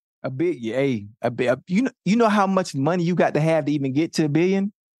 A billion, you know how much money you got to have to even get to a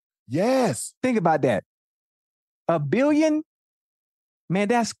billion? Yes. Think about that. A billion, man,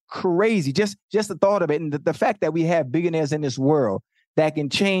 that's crazy. Just the thought of it, and the fact that we have billionaires in this world that can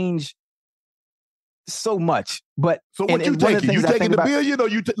change so much. But so what you taking? You taking the billion, or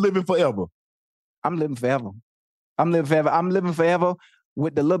you living forever? I'm living forever. I'm living forever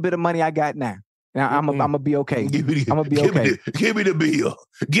with the little bit of money I got now. Now I'm gonna be okay. I'm gonna be okay. Give me the bill.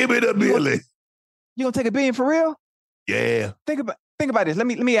 Give me the billion. You gonna take a billion for real? Yeah. Think about this. Let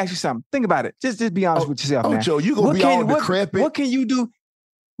me ask you something. Think about it. Just be honest with yourself. Oh, now. Joe, you gonna be all decrepit. What can you do?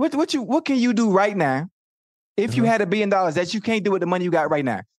 What can you do right now if you had $1 billion that you can't do with the money you got right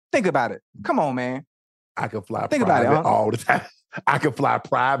now? Think about it. Come on, man. I can fly private all the time. I can fly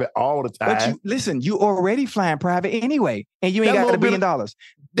private all the time. But you already flying private anyway, and you ain't got $1 billion.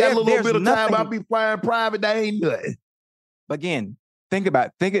 That little bit of time I'll be flying private, that ain't nothing. Again, think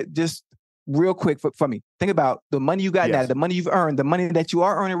it just real quick for me. Think about the money you got now, the money you've earned, the money that you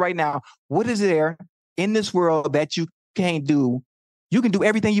are earning right now. What is there in this world that you can't do? You can do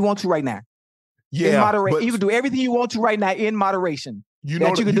everything you want to right now. Yeah, in moderation. You can do everything you want to right now in moderation. You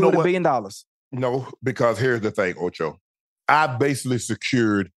can do with $1 billion. No, because here's the thing, Ocho. I basically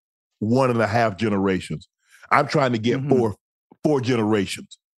secured 1.5 generations. I'm trying to get four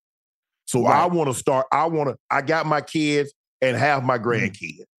generations. So I want to start. I got my kids and have my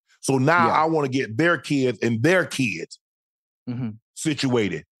grandkids. So now I want to get their kids and their kids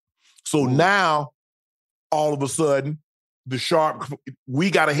situated. So now, all of a sudden,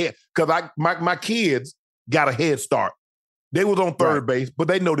 we got a head, because my kids got a head start. They was on third base, but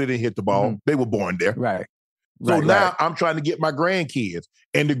they know they didn't hit the ball. They were born there. Right. So now I'm trying to get my grandkids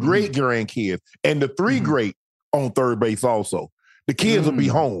and the great grandkids and the 3 great on third base also. The kids will be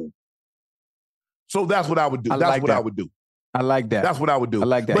home. So that's what I would do. That's what I would do. I like that. That's what I would do. I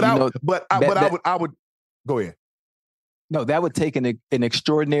like that. But I would go ahead. No, that would take an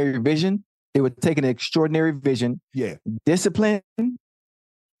extraordinary vision. It would take an extraordinary vision, discipline,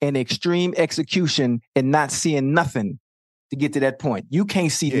 and extreme execution, and not seeing nothing to get to that point. You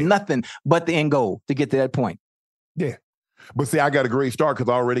can't see nothing but the end goal to get to that point. Yeah. But see, I got a great start because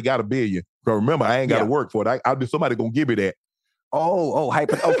I already got $1 billion. Because remember, I ain't got to work for it. I'll be somebody gonna give me that.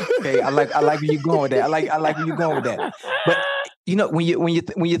 Okay. I like where you're going with that. I like where you're going with that. But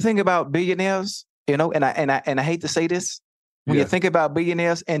when you think about billionaires, and I hate to say this, when you think about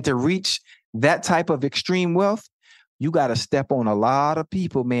billionaires and to reach that type of extreme wealth, you got to step on a lot of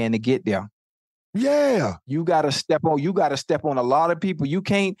people, man, to get there. Yeah. You got to step on a lot of people. You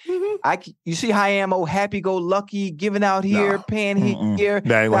can't, you see how I am, happy-go-lucky, giving out here, paying here,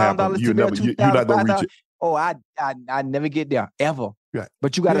 that ain't gonna happen. You're not going to reach it. Oh, I never get there, ever. Right.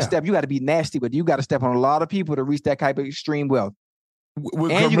 But you got to step, you got to be nasty, but you got to step on a lot of people to reach that type of extreme wealth.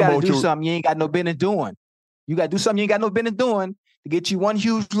 And you got to do something you ain't got no business doing. You got to do something you ain't got no business doing to get you one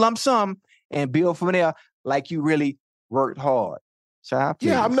huge lump sum and build from there like you really worked hard. Child,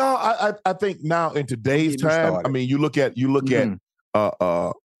 yeah, I think now in today's time, I mean, you look at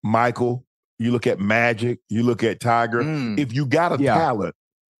Michael, you look at Magic, you look at Tiger. If you got a talent,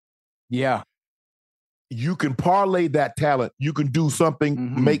 you can parlay that talent. You can do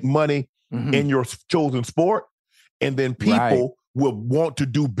something, make money in your chosen sport, and then people will want to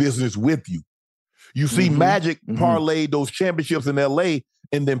do business with you. You see, Magic parlayed those championships in LA,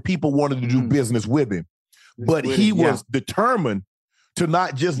 and then people wanted to do business with him. But he was determined to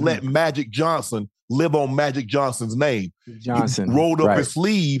not just let Magic Johnson live on Magic Johnson's name. He rolled up his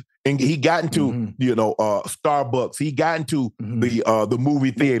sleeve and he got into Starbucks. He got into the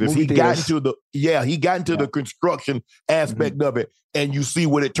movie theaters. He got into the construction aspect of it, and you see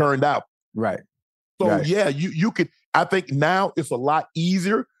what it turned out. Right. So you could. I think now it's a lot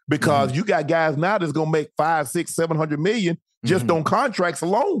easier because you got guys now that's gonna make 500, 600, 700 million just on contracts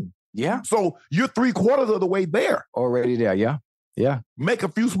alone. Yeah. So you're 3/4 of the way there. Already there. Yeah. Yeah. Make a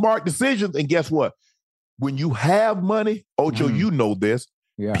few smart decisions, and guess what? When you have money, Ocho, you know this.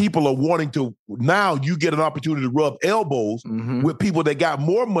 Yeah. People are wanting to. Now you get an opportunity to rub elbows with people that got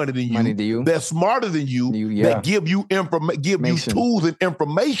more money than you. That's smarter than you. That give you you tools and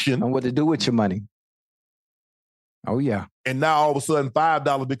information on what to do with your money. Oh, yeah. And now all of a sudden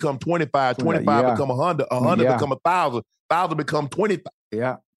 $5 become 25, 25 become 100, 100 become 1,000, 1,000 become 20.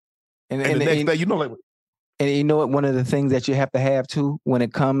 Yeah. And the next day, you know, like. And you know what? One of the things that you have to have too, when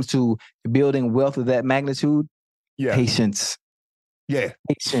it comes to building wealth of that magnitude, patience. Yeah.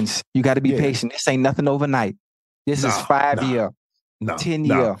 Patience. You got to be patient. This ain't nothing overnight. This is 5 year, 10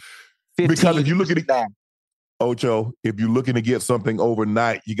 year, 15 because if you look at it, back. Ocho, if you're looking to get something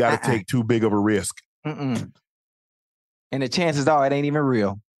overnight, you got to take too big of a risk. And the chances are it ain't even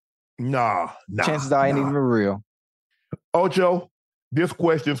real. Chances are it ain't even real. Ocho, this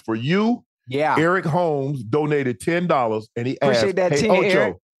question's for you. Yeah. Eric Holmes donated $10 and he Appreciate asked, that hey, 10, Ocho.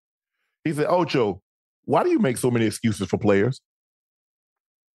 Eric. He said, Ocho, why do you make so many excuses for players?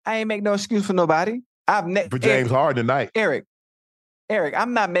 I ain't make no excuse for nobody. For James Harden tonight. Eric,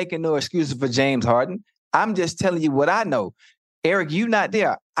 I'm not making no excuses for James Harden. I'm just telling you what I know. Eric, you not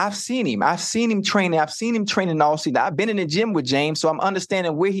there. I've seen him. I've seen him training. I've seen him training all season. I've been in the gym with James, so I'm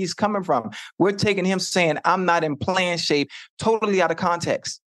understanding where he's coming from. We're taking him saying, I'm not in playing shape, totally out of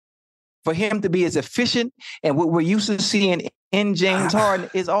context. For him to be as efficient and what we're used to seeing in James Harden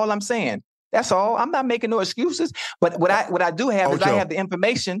is all I'm saying. That's all. I'm not making no excuses. But what I do have is I have the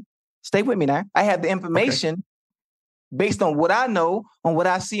information. Stay with me now. I have the information based on what I know, on what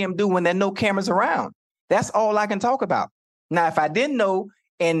I see him do when there are no cameras around. That's all I can talk about. Now, if I didn't know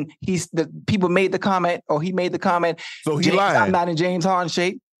and people made the comment or he made the comment, so he lied. I'm not in James Harden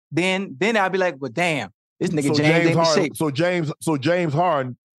shape, then I'll be like, well, damn, this nigga James ain't in shape. So James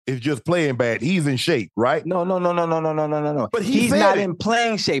Harden is just playing bad. He's in shape, right? No. But he's not in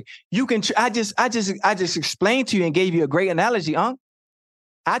playing shape. You can. I just explained to you and gave you a great analogy,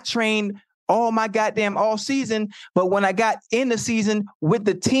 I trained all season, but when I got in the season with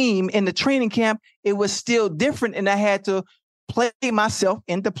the team in the training camp, it was still different, and I had to play myself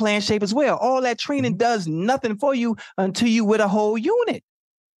into playing shape as well. All that training does nothing for you until you with a whole unit.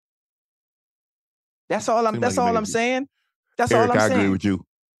 That's all I'm saying. That's all I'm saying. I agree with you.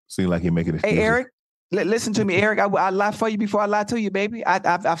 Seems like he making it. Hey, Eric, listen to me, Eric. I lie for you before I lie to you, baby.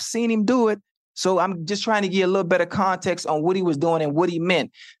 I've seen him do it. So I'm just trying to get a little better context on what he was doing and what he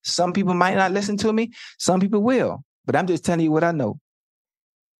meant. Some people might not listen to me. Some people will. But I'm just telling you what I know.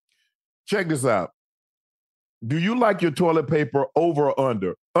 Check this out. Do you like your toilet paper over or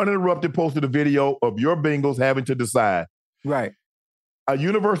under? Uninterrupted posted a video of your Bengals having to decide. Right. A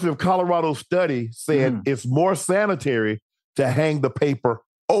University of Colorado study said it's more sanitary to hang the paper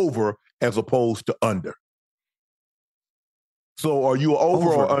over as opposed to under. So are you an over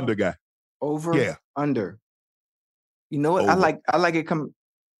or under guy? Over, under. You know what? Over. I like it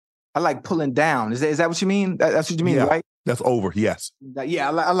I like pulling down. Is that what you mean? That's what you mean, right? That's over, yes. Yeah,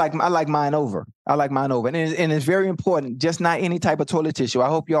 I like mine over. I like mine over. And it's very important, just not any type of toilet tissue. I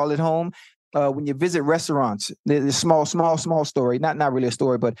hope you all at home, when you visit restaurants, there's small story, not really a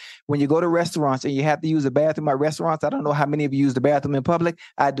story, but when you go to restaurants and you have to use the bathroom at restaurants, I don't know how many of you use the bathroom in public.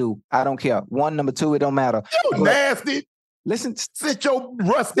 I do. I don't care. One, number two, it don't matter. You nasty. Listen, sit your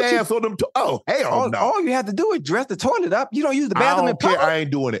rust ass on them. Hell no. All you have to do is dress the toilet up. You don't use the bathroom in public. I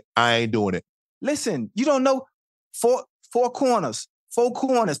ain't doing it. Listen, you don't know four corners,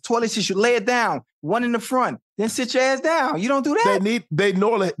 toilet tissue, lay it down, one in the front, then sit your ass down. You don't do that. They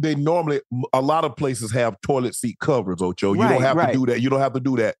normally a lot of places have toilet seat covers, Ocho. You don't have to do that. You don't have to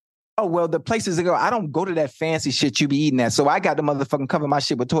do that. Oh, well, the places that go, I don't go to that fancy shit you be eating at. So I got to motherfucking cover my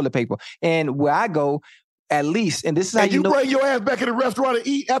shit with toilet paper. And where I go, at least, and this is how you know. Bring your ass back in the restaurant and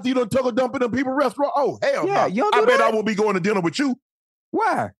eat after you done took a dump in them people's restaurant? Oh, hell no. I bet I will be going to dinner with you.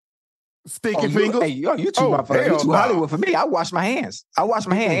 Why? Stinky fingers. You too Hollywood for me. I wash my hands.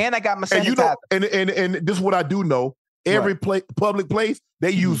 And I got my sanitizer. And this is what I do know. Every public place,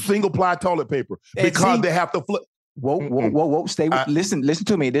 they use single-ply toilet paper because they have to flip. Whoa. Stay with, listen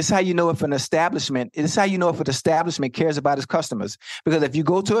to me. This is how you know if an establishment cares about its customers. Because if you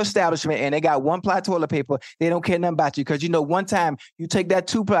go to an establishment and they got one-ply toilet paper, they don't care nothing about you. Because one time you take that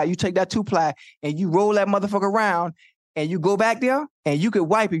two-ply and you roll that motherfucker around and you go back there and you could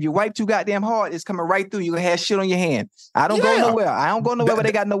wipe. If you wipe too goddamn hard, it's coming right through. You're going to have shit on your hand. I don't go nowhere where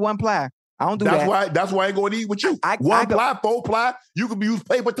they got no one-ply. I don't do that. That's why I ain't going to eat with you. One-ply, four-ply, you can use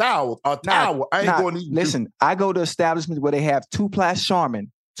paper towels, a towel. I ain't going to eat with you. Listen, I go to establishments where they have two-ply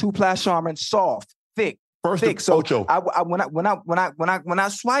Charmin, soft, thick. So Ocho. When I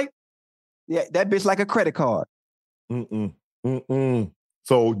swipe, that bitch like a credit card.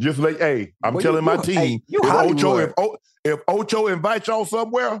 So just I'm telling my team, if Ocho invites y'all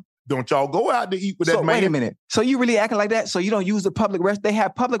somewhere, don't y'all go out to eat with that man. Wait a minute. So you really acting like that? So you don't use the public They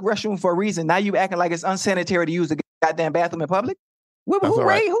have public restroom for a reason. Now you acting like it's unsanitary to use the goddamn bathroom in public? Who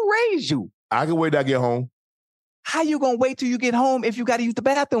raised you? I can wait till I get home. How you gonna wait till you get home if you got to use the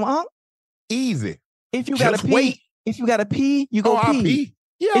bathroom, huh? Easy. If you got to pee, wait. if you got to pee, you go pee. I pee.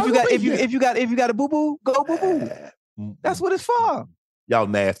 Yeah, if you got a boo boo, go boo boo. That's what it's for. Y'all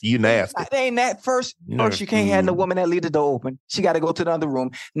nasty. You nasty. They ain't that first. First, you can't have no woman that leave the door open. She got to go to the other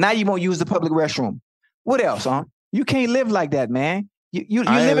room. Now you won't use the public restroom. What else, huh? You can't live like that, man. You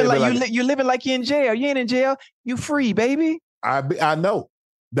living like you living like you're in jail. You ain't in jail. You free, baby. I know.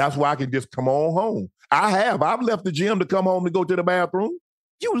 That's why I can just come on home. I've left the gym to come home to go to the bathroom.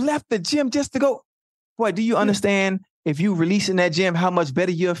 You left the gym just to go. Boy, do you understand if you release in that gym how much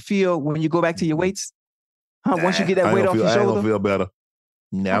better you'll feel when you go back to your weights? Huh? Once you get that weight off your shoulder, I ain't gonna feel better.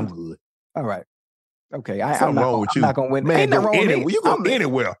 Nah, I'm good. All right. Okay. I'm not gonna win. Man, ain't wrong anywhere. You go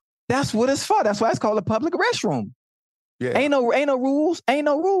anywhere. That's what it's for. That's why it's called a public restroom. Yeah. Ain't no rules. Ain't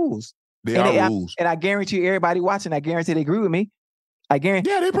no rules. There are rules. And I guarantee you, everybody watching, I guarantee they agree with me. I guarantee.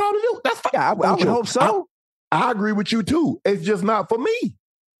 Yeah, they probably do. That's fine. Yeah, I would hope so. I agree with you too. It's just not for me.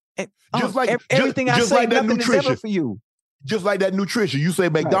 Just like everything I say, like that nothing nutrition is ever for you. Just like that nutrition. You say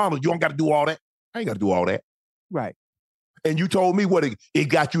McDonald's, you don't got to do all that. I ain't got to do all that. Right. And you told me what it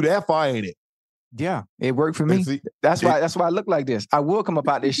got you that far, ain't it? Yeah, it worked for me. That's why I look like this. I will come up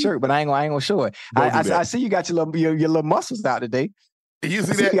out this shirt, but I ain't gonna show it. I see you got your little muscles out today. You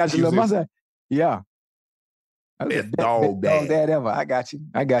see that? You got your little muscles. Yeah. Best dog dad ever. I got you.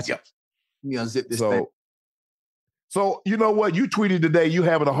 Yep. You unzip this thing. So you know what? You tweeted today you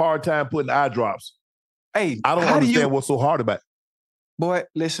having a hard time putting eye drops. Hey, I don't understand what's so hard about it. Boy,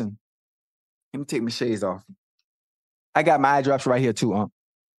 listen. Let me take my shades off. I got my eye drops right here too,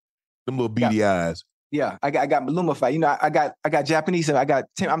 Them little beady eyes. Yeah, I got my Lumify. You know, I got Japanese. I'm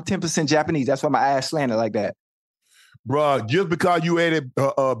 10% Japanese. That's why my eyes slanted like that. Bruh, just because you ate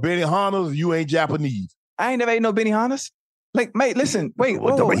Benihana's, you ain't Japanese. I ain't never ate no Benihana's. Like, mate, listen, wait,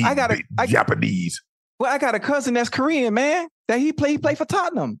 Japanese. Well, I got a cousin that's Korean, man. That he play for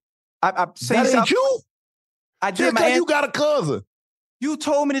Tottenham. That ain't you. I did just you got a cousin. You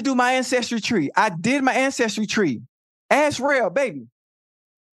told me to do my ancestry tree. I did my ancestry tree. Ask Rail, baby.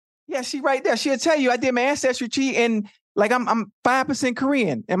 Yeah, she right there. She'll tell you I did my ancestry tree and like I'm 5%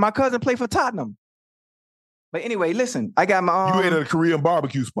 Korean and my cousin played for Tottenham. But anyway, listen, I got my You ate at a Korean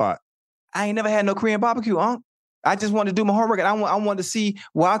barbecue spot. I ain't never had no Korean barbecue, I just wanted to do my homework and I wanted to see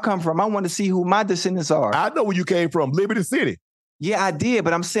where I come from. I wanted to see who my descendants are. I know where you came from, Liberty City. Yeah, I did,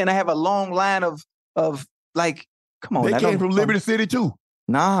 but I'm saying I have a long line of like, come on. They came from Liberty City too.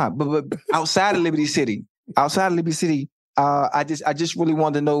 Nah, but outside of Liberty City. Outside of Liberty City, I just really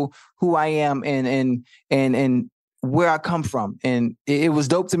wanted to know who I am and where I come from. And it was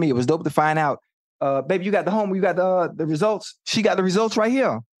dope to me. It was dope to find out. Baby, you got you got the results. She got the results right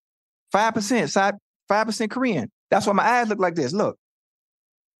here. 5% Korean. That's why my eyes look like this. Look.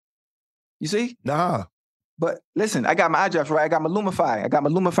 You see? Nah. But listen, I got my eye drops right. I got my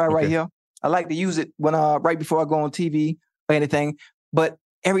Lumify. Right here. I like to use it when right before I go on TV or anything. But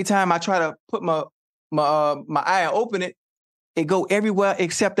every time I try to put my eye and open it, it go everywhere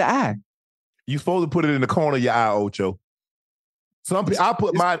except the eye. You supposed to put it in the corner of your eye, Ocho. Some people, I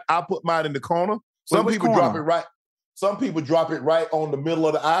put mine in the corner. Some people drop it right. Some people drop it right on the middle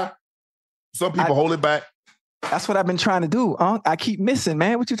of the eye. Some people hold it back. That's what I've been trying to do. I keep missing,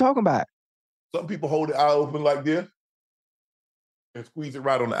 man. What you talking about? Some people hold the eye open like this and squeeze it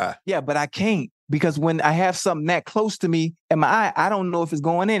right on the eye. Yeah, but I can't because when I have something that close to me in my eye, I don't know if it's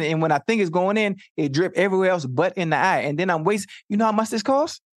going in. And when I think it's going in, it drip everywhere else but in the eye. And then I'm wasting. You know how much this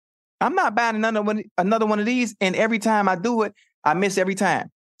costs? I'm not buying another one of these. And every time I do it, I miss every time.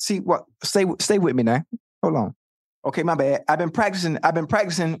 See what? Stay with me now. Hold on. Okay, my bad. I've been practicing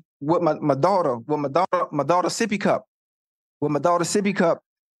with my daughter sippy cup. With my daughter sippy cup.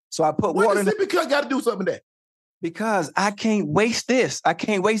 So I put water in the sippy cup got to do something with that. Because I can't waste this.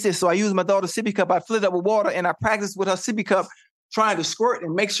 So I use my daughter's sippy cup. I fill it up with water and I practice with her sippy cup, trying to squirt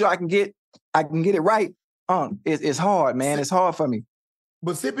and make sure I can get it right. It's hard, man. It's hard for me.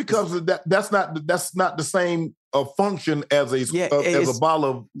 But sippy cups that's not the same function as a bottle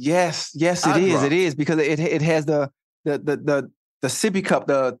of yes it is. It is because it has the sippy cup,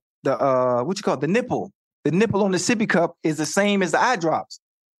 the what you call it, the nipple. The nipple on the sippy cup is the same as the eye drops.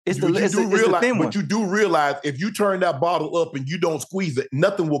 It's the thin one. But you do realize if you turn that bottle up and you don't squeeze it,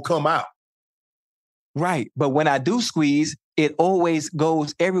 nothing will come out. Right. But when I do squeeze, it always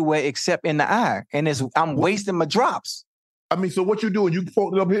goes everywhere except in the eye. And I'm wasting my drops. I mean, so what you doing? You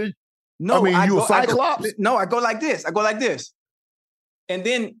fold it up here? No, you a cyclops? I go like this. And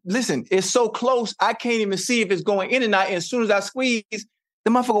then, listen, it's so close, I can't even see if it's going in and out. And as soon as I squeeze,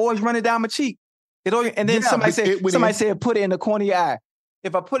 the motherfucker always running down my cheek. Somebody said, put it in the corner of your eye.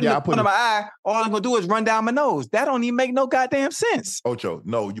 If I put it in the corner of my eye, all I'm going to do is run down my nose. That don't even make no goddamn sense. Ocho,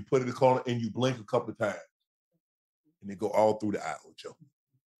 no, you put it in the corner and you blink a couple of times. And they go all through the eye, Ocho.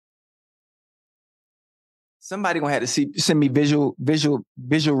 Somebody gonna have to send me visual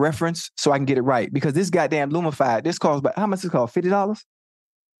reference so I can get it right. Because this goddamn Lumified, this costs, but how much does it cost? $50?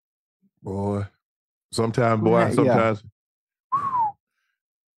 Boy, sometimes.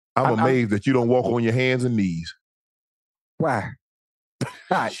 I'm amazed that you don't walk on your hands and knees. Why?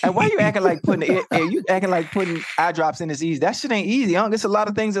 Right. And why you acting like putting eye drops in is easy? That shit ain't easy. There's a lot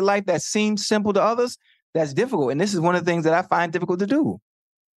of things in life that seem simple to others that's difficult. And this is one of the things that I find difficult to do.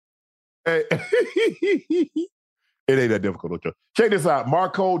 Hey, it ain't that difficult, Ocho. Check this out.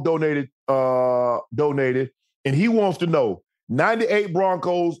 Marco donated, and he wants to know 98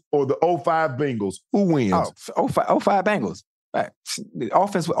 Broncos or the 05 Bengals. Who wins? 05 Bengals. Right. The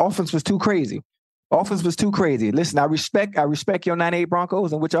offense was too crazy. Offense was too crazy. Listen, I respect your 98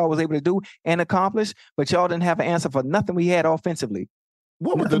 Broncos and what y'all was able to do and accomplish, but y'all didn't have an answer for nothing we had offensively.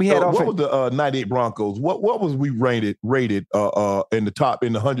 What was the 98 Broncos? What was we rated in the top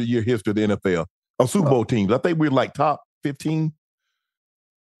in the 100-year history of the NFL? Super Bowl teams. I think we were like top 15.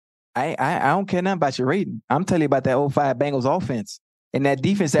 I don't care nothing about your rating. I'm telling you about that 05 Bengals offense and that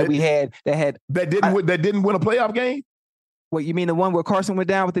defense that we had that didn't win a playoff game. What, you mean the one where Carson went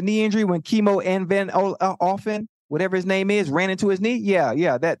down with the knee injury when Chemo and Van Offen, whatever his name is, ran into his knee?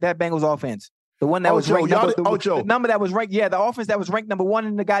 Yeah, that Bengals offense. The one that was ranked the number that was ranked, the offense that was ranked number 1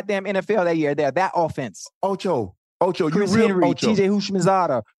 in the goddamn NFL that year. That offense. Ocho, Chris Henry, T.J.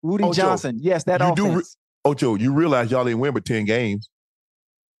 Houshmandzadeh, Rudy Johnson. Yes, that offense. Ocho, you realize y'all didn't win but 10 games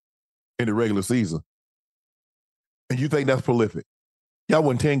in the regular season. And you think that's prolific. Y'all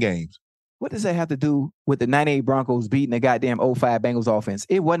won 10 games. What does that have to do with the 98 Broncos beating the goddamn 05 Bengals offense?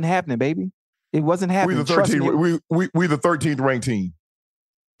 It wasn't happening, baby. It wasn't happening. We the 13th ranked team.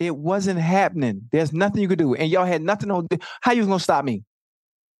 It wasn't happening. There's nothing you could do. And y'all had nothing on. How you was going to stop me?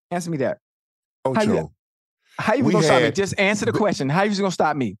 Answer me that. Ocho. How you was going to stop me? Just answer the question. How you was going to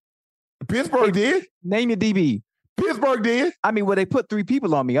stop me? Pittsburgh did. Name your DB. Pittsburgh did. I mean, they put 3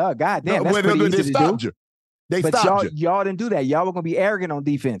 people on me. Oh, goddamn. That's pretty easy to do. You. They stopped you. Y'all didn't do that. Y'all were going to be arrogant on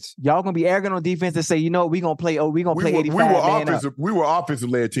defense. Y'all going to be arrogant on defense and say, we're going to play 85. We were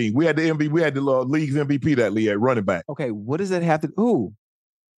offensive-led team. We had the MVP. We had the league's MVP that league at running back. Okay, what does that have to do?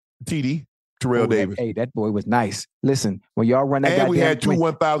 TD, Terrell Davis. That boy was nice. Listen, when y'all run that, and we had 2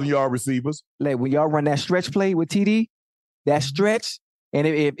 1,000-yard receivers. Like when y'all run that stretch play with TD, that stretch, and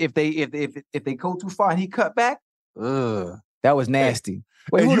if they go too far and he cut back, that was nasty.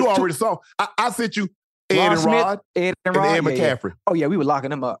 Wait, and you already saw. I sent you Ed and Rod, and McCaffrey. Yeah. Oh yeah, we were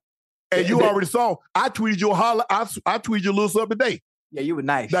locking them up. And you already saw. I tweeted you a holler. I tweeted you a little something today. Yeah, you were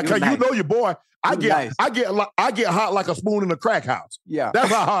nice. Because you know your boy. I get hot like a spoon in a crack house. Yeah,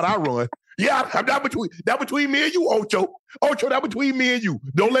 that's how hot I run. Yeah, that between me and you, Ocho. That between me and you.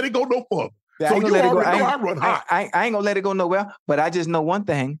 Don't let it go no further. So you already know I run hot. I ain't gonna let it go nowhere. But I just know one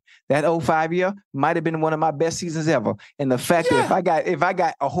thing: that 05 year might have been one of my best seasons ever. And the fact that if I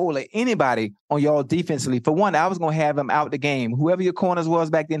got a hold of anybody on y'all defensively, for one, I was gonna have them out the game. Whoever your corners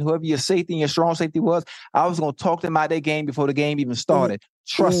was back then, whoever your safety and your strong safety was, I was gonna talk them out their game before the game even started.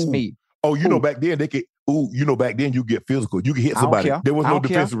 Trust me. Oh, you know back then they could. Back then you get physical. You can hit somebody. There was no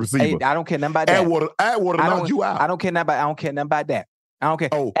defensive receiver. Hey, I don't care nothing about that. Atwater knocked you out. I don't care nothing about that. I don't care.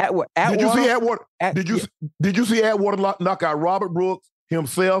 Oh, did you see Atwater? Did you see Atwater knock out Robert Brooks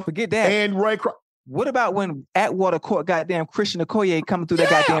himself? Forget that. And Ray. What about when Atwater caught goddamn Christian Okoye coming through that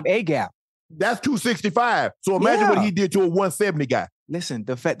goddamn A gap? That's 265. So imagine what he did to a 170 guy. Listen,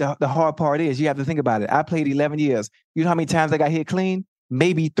 the hard part is you have to think about it. I played 11 years. You know how many times I got hit clean?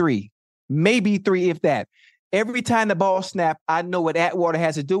 Maybe 3, if that. Every time the ball snapped, I know what Atwater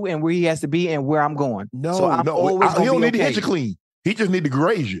has to do and where he has to be and where I'm going. He don't need to hit you clean. He just need to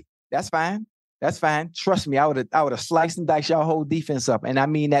graze you. That's fine. Trust me, I would have sliced and diced y'all whole defense up, and I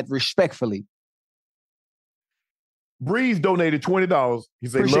mean that respectfully. Breeze donated $20. He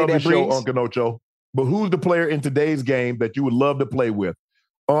said, "Love the show, Uncle Ocho. But who's the player in today's game that you would love to play with?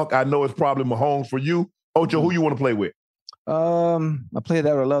 Unc, I know it's probably Mahomes for you. Ocho, who you want to play with? A player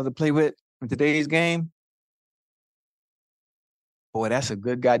that I would love to play with in today's game. Boy, that's a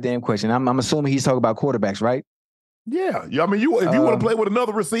good goddamn question. I'm assuming he's talking about quarterbacks, right? Yeah. I mean, if you want to play with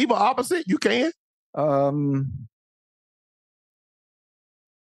another receiver opposite, you can.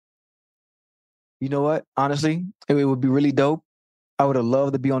 You know what? Honestly, it would be really dope. I would have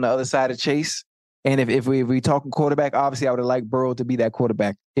loved to be on the other side of Chase. And if we talking quarterback, obviously I would have liked Burrow to be that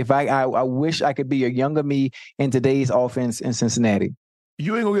quarterback. I wish I could be a younger me in today's offense in Cincinnati.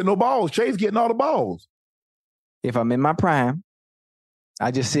 You ain't gonna get no balls. Chase getting all the balls. If I'm in my prime,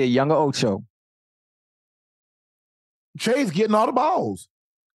 I just said younger Ocho. Chase getting all the balls.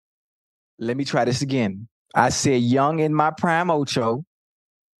 Let me try this again. I said young in my prime Ocho,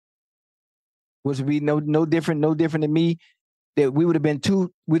 which would be no different than me. That we would have been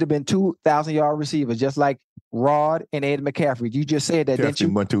 2,000-yard receivers, just like Rod and Ed McCaffrey. You just said that, didn't you?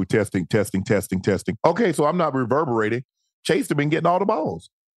 1, 2, testing. Okay, so I'm not reverberating. Chase has been getting all the balls.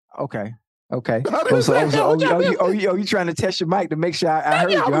 Okay. You trying to test your mic to make sure I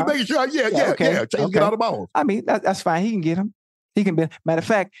heard you? I was making sure. Yeah. Chase get all the balls. I mean, that's fine. He can get them. He can be. Matter of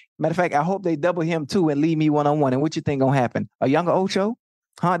fact, I hope they double him too and leave me one-on-one. And what you think gonna happen? A younger Ocho?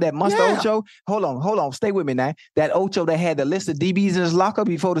 Huh? That monster Ocho? Hold on. Stay with me now. That Ocho that had the list of DBs in his locker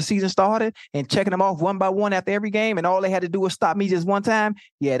before the season started and checking them off one by one after every game, and all they had to do was stop me just one time.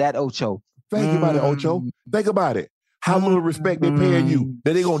 Yeah, that Ocho. Think about it, Ocho. Think about it. How little respect they paying you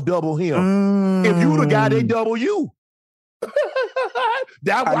that they gonna double him. If you the guy, they double you.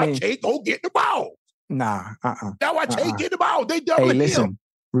 That's why Chase go get the ball. Nah. That's why Chase get the ball. They double him. Listen.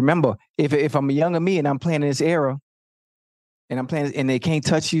 Remember, if I'm a younger me and I'm playing in this era, and I'm playing, and they can't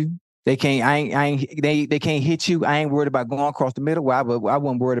touch you, they can't. They can't hit you. I ain't worried about going across the middle. Well, I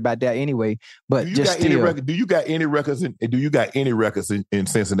wasn't worried about that anyway. But do you got any records in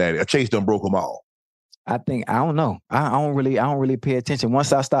Cincinnati? Chase done broke them all. I don't know. I don't really pay attention.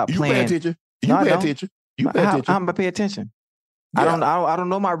 Once I stop playing, pay attention. You pay attention. I'm gonna pay attention. Yeah. I don't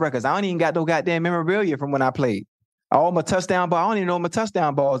know my records. I don't even got no goddamn memorabilia from when I played. All my touchdown ball. I don't even know where my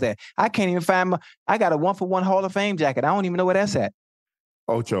touchdown balls at. I can't even find I got a 1-for-1 Hall of Fame jacket. I don't even know where that's at.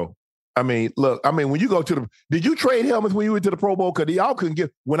 Ocho. Look, when you go to did you trade helmets when you went to the Pro Bowl? Because y'all couldn't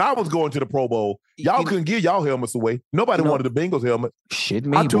get, when I was going to the Pro Bowl, y'all couldn't give y'all helmets away. Nobody wanted the Bengals helmet. Shit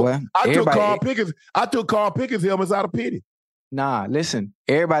me, boy. I took Carl Pickens helmets out of pity. Nah, listen,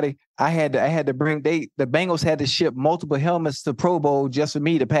 everybody, I had to bring, the Bengals had to ship multiple helmets to Pro Bowl just for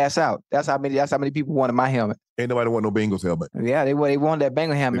me to pass out. That's how many people wanted my helmet. Ain't nobody want no Bengals helmet. Yeah, they wanted that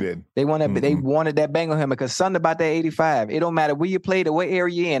Bengal helmet. They wanted that Bengal helmet because something about that 85. It don't matter where you played or what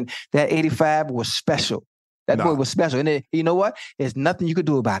area you're in, that 85 was special. That boy was special. And you know what? There's nothing you could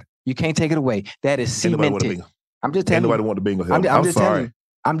do about it. You can't take it away. That is cemented. I'm just telling you. Nobody want the Bengal helmet. I'm just sorry.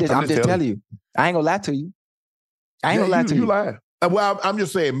 I'm just telling you. I ain't gonna lie to you. You lie. Well, I'm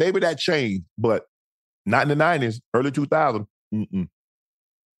just saying, maybe that changed, but not in the 90s, early 2000s.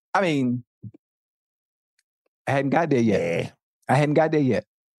 I mean, I hadn't got there yet. Yeah. I ain't got there yet.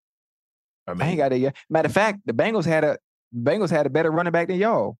 Matter of fact, the Bengals had a better running back than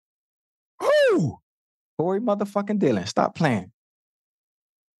y'all. Who? Corey motherfucking Dillon. Stop playing.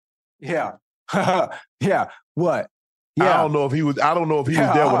 Yeah. Yeah. What? Yeah. I don't know if he was there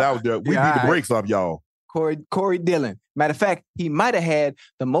when I was there. We beat the brakes off y'all. Corey Dillon. Matter of fact, he might have had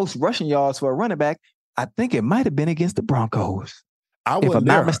the most rushing yards for a running back. I think it might have been against the Broncos. If I'm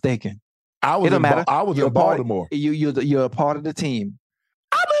not mistaken. I was in Baltimore. You're a part of the team.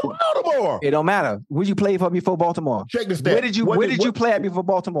 I'm in Baltimore. It don't matter. Where'd you play for before Baltimore? Check the stats. Where did you play at before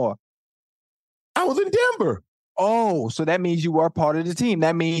Baltimore? I was in Denver. Oh, so that means you were part of the team.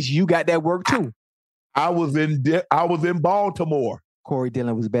 That means you got that work too. I was in Baltimore. Corey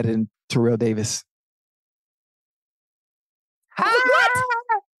Dillon was better than Terrell Davis. What?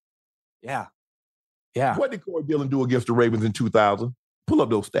 Yeah. What did Corey Dillon do against the Ravens in 2000? Pull up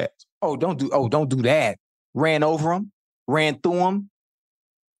those stats. Don't do that. Ran over him, ran through him,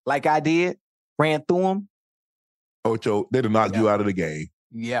 like I did. Ran through him. Ocho, they done knocked you out of the game.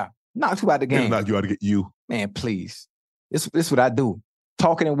 Yeah, knocked you out of the game. They done knocked you out of you. Man, please. This what I do.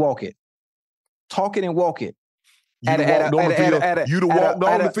 Talk it and walk it. Talk it and walk it. You'd have walked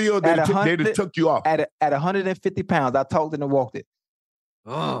on the field, they'd have took you off. At 150 pounds, I talked it and walked it.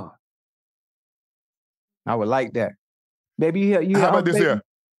 Oh. I would like that. Baby, How about this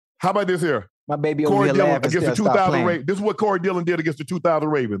here? My baby Corey over here Dillon against the 2000 Ravens. This is what Corey Dillon did against the 2000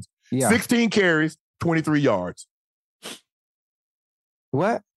 Ravens. Yeah. 16 carries, 23 yards.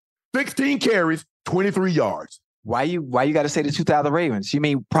 What? 16 carries, 23 yards. Why you got to say the 2000 Ravens? You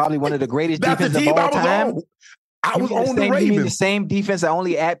mean probably one of the greatest defenses of all time? I was on the Ravens. You mean the same defense that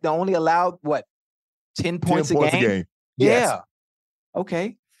only allowed, 10 points a game? Yes. Yeah.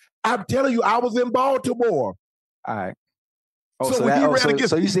 Okay. I'm telling you, I was in Baltimore. All right. So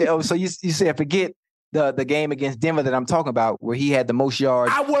you said forget the game against Denver that I'm talking about, where he had the most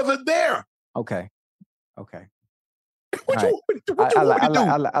yards. I wasn't there. Okay. What you want to do?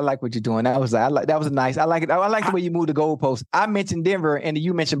 I like what you're doing. That was nice. I like it. I like the way you moved the goalpost. I mentioned Denver and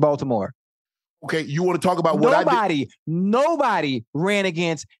you mentioned Baltimore. Okay, you want to talk about what I did? Nobody ran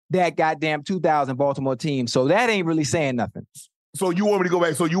against that goddamn 2000 Baltimore team. So that ain't really saying nothing. So you want me to go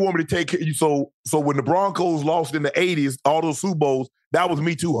back? So you want me to take so when the Broncos lost in the 80s, all those Super Bowls, That was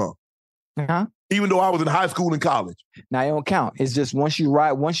me too, huh? Uh-huh. Even though I was in high school and college. Now it don't count. It's just once you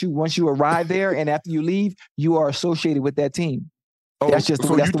arrive there, and after you leave, you are associated with that team. That's just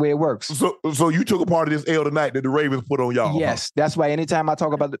the way it works. So you took a part of this L tonight that the Ravens put on y'all. Yes, huh? That's why anytime I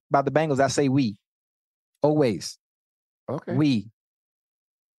talk about the Bengals, I say we. Always. Okay. We.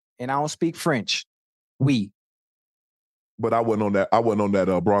 And I don't speak French. We. But I wasn't on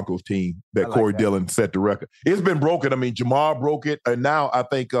that Broncos team that Corey Dillon set the record. It's been broken. I mean, Jamar broke it, and now I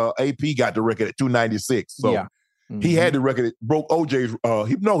think AP got the record at 296. So he had the record. It broke OJ's.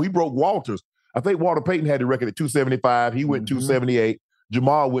 He broke Walter's. I think Walter Payton had the record at 275. He went 278.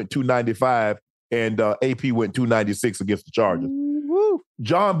 Jamar went 295, and AP went 296 against the Chargers. Woo.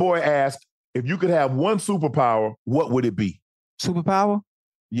 John Boy asked, if you could have one superpower, what would it be? Superpower?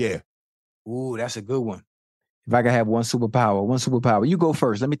 Yeah. Ooh, that's a good one. If I could have one superpower. You go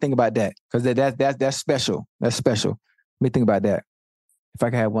first. Let me think about that, because that's special. That's special. Let me think about that. If I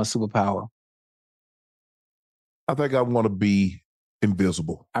could have one superpower. I think I want to be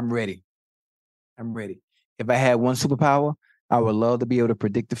invisible. I'm ready. If I had one superpower, I would love to be able to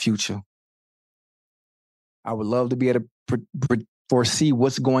predict the future. I would love to be able to foresee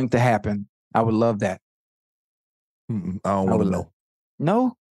what's going to happen. I would love that. I don't want to know.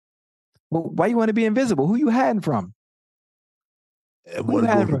 No? Well, why you want to be invisible? Who you hiding from? I'm going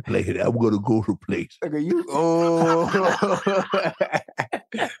to go to place. I'm going to go to place. Look at you. Oh.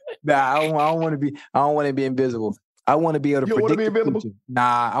 Nah, I don't want to be invisible. I want to be able to predict the future.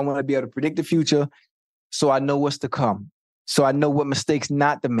 Nah, I want to be able to predict the future so I know what's to come. So I know what mistakes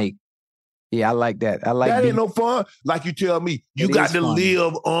not to make. Yeah, I like that. That ain't no fun. Like you tell me, you got to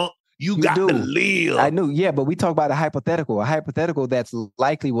live, You got to live. I knew, yeah, but we talk about a hypothetical that's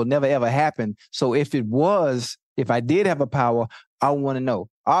likely will never, ever happen. So if I did have a power, I want to know.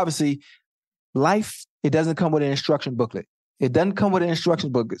 Obviously, life, it doesn't come with an instruction booklet.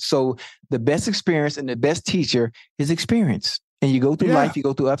 So the best experience and the best teacher is experience. And you go through life, you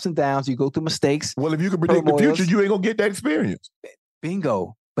go through ups and downs, you go through mistakes. Well, if you can predict the future, you ain't going to get that experience.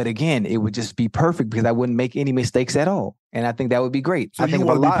 Bingo. But again, it would just be perfect because I wouldn't make any mistakes at all. And I think that would be great. So I think a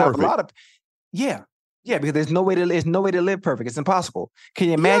lot of because there's no way to live perfect. It's impossible. Can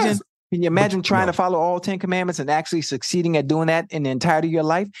you imagine? Yes. Can you imagine trying to follow all 10 commandments and actually succeeding at doing that in the entirety of your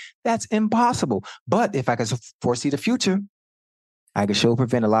life? That's impossible. But if I could foresee the future, I could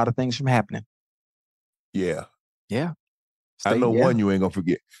prevent a lot of things from happening. Yeah. Yeah. I know one you ain't going to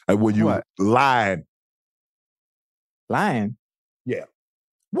forget. When you lied. Lying? Yeah.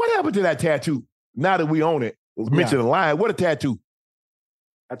 What happened to that tattoo? Now that we own it, mention the line. What a tattoo!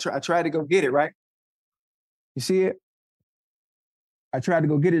 I tried to go get it. Right? You see it? I tried to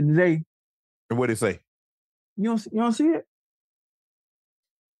go get it today. And what did it say? You don't see it?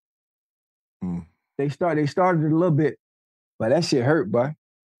 They started it a little bit, but that shit hurt, boy.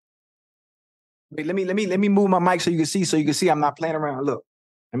 Wait, let me move my mic so you can see. I'm not playing around. Look,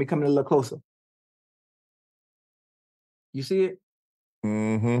 let me come in a little closer. You see it?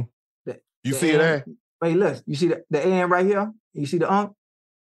 Mm-hmm. You see it there? Wait, look. You see the AM right here? You see the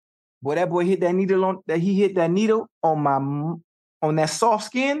Boy, that boy hit that needle on that soft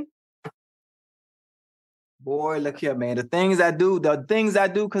skin. Boy, look here, man. The things I do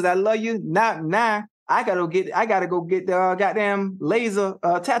because I love you. Now I gotta go get the goddamn laser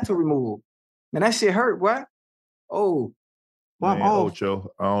tattoo removal. Man, that shit hurt, boy. Oh. Man,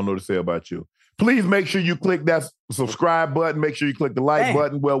 Ocho, I don't know what to say about you. Please make sure you click that subscribe button. Make sure you click the like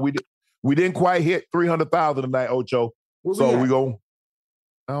button. Well, we didn't quite hit 300,000 tonight, Ocho. So we go.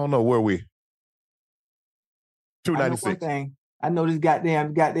 I don't know where we. 296. I know this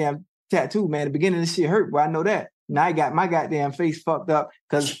goddamn tattoo, man. The beginning of this shit hurt, but I know that. Now I got my goddamn face fucked up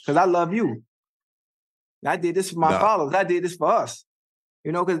because I love you. I did this for my followers. I did this for us.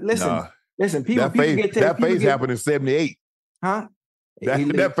 You know, because listen, people get that face happened in 78. Huh?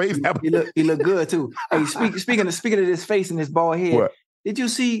 That face happened. He looked good too. Hey, speaking of this face and this bald head, what? Did you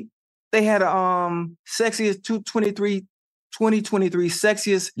see they had a sexiest 2023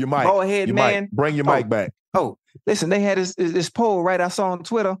 sexiest bald head man? Bring your mic back. Oh, listen, they had this poll, right? I saw on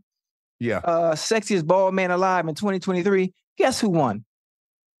Twitter. Yeah. Sexiest bald man alive in 2023. Guess who won?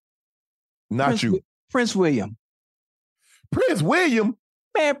 Not you. Prince William. Prince William?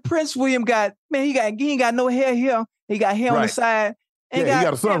 Man, Prince William he ain't got no hair here. He got hair on the side. He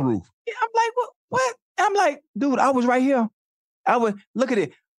got a sunroof. I'm like, what? I'm like, dude, I was right here. Look at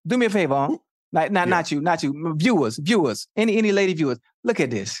it. Do me a favor, huh? Not you. Viewers. Any lady viewers. Look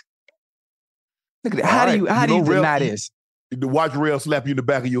at this. Look at it. How do you deny this? Watch Rail slap you in the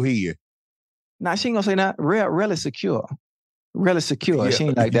back of your head. Nah, she ain't gonna say that. Rail is secure. Rail is secure. Yeah. She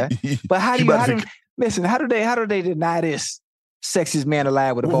ain't like that. But how do they deny this? Sexiest man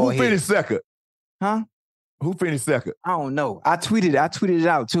alive with a Who bald head. finished second? Huh? Who finished second? I don't know. I tweeted it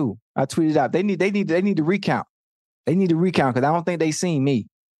out too. I tweeted it out. They need to recount. They need to recount because I don't think they seen me.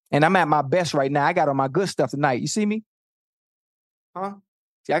 And I'm at my best right now. I got on my good stuff tonight. You see me? Huh?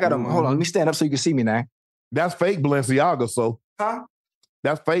 See, I got on. Hold on. Let me stand up so you can see me now. That's fake Balenciaga, so. Huh?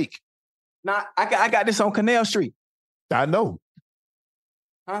 That's fake. Nah, I got this on Canal Street. I know.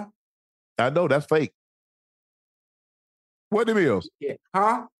 Huh? I know. That's fake. What them is? Yeah.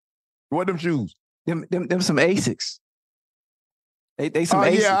 Huh? What them shoes? Them some Asics. They some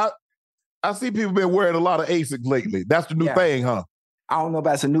Asics. Yeah, I see people been wearing a lot of Asics lately. That's the new thing, huh? I don't know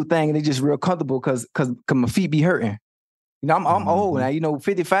about it's a new thing and they just real comfortable because my feet be hurting. You know, I'm old now. You know,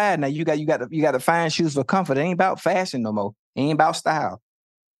 55 now. You got to find shoes for comfort. It ain't about fashion no more. It ain't about style.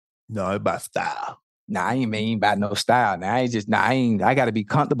 No, it's about style. Nah, I ain't about no style. Now I got to be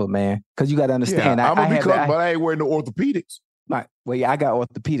comfortable, man. Because you got to understand. Yeah, I'm gonna be comfortable, but I ain't wearing no orthopedics. Right. Well, yeah, I got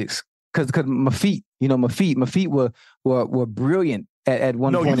orthopedics because my feet. You know, my feet were brilliant at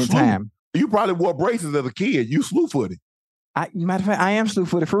one point in time. You probably wore braces as a kid. You slew-footed. Matter of fact, I am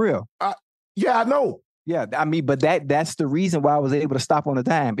slew-footed for real. Yeah, I know. Yeah, I mean, but that's the reason why I was able to stop on the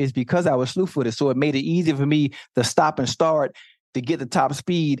dime. It's because I was slew-footed, so it made it easy for me to stop and start to get the top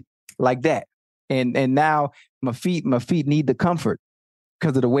speed like that. And now my feet need the comfort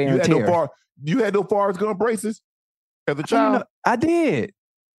because of the wear and tear. You had no Forrest Gump braces as a child? I did.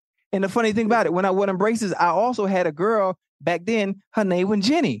 And the funny thing about it, when I wore them braces, I also had a girl back then. Her name was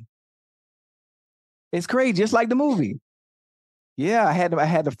Jenny. It's crazy, just like the movie. Yeah, I had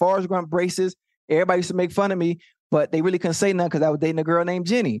the Forrest Gump braces. Everybody used to make fun of me, but they really couldn't say nothing because I was dating a girl named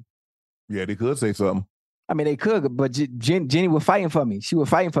Jenny. Yeah, they could say something. I mean, they could, but Jenny was fighting for me. She was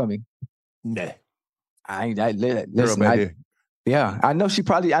fighting for me. Nah. Listen. Yeah, I know she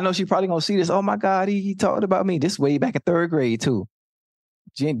probably gonna see this. Oh my God, he talked about me. This way back in third grade too.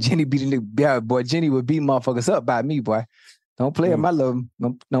 Jenny boy. Jenny would beat motherfuckers up by me, boy. Don't play with my love.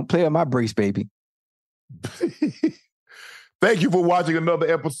 Don't play with my brace, baby. Thank you for watching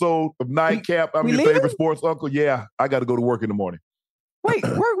another episode of Nightcap. I'm your favorite sports uncle. Yeah, I got to go to work in the morning. Wait,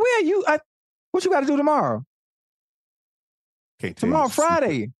 where are you? What you got to do tomorrow? Can't tell tomorrow, you.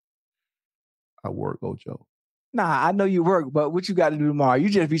 Friday. I work, Ocho. Nah, I know you work, but what you got to do tomorrow? You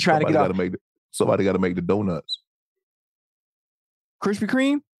just be trying to get off. Somebody got to make the donuts. Krispy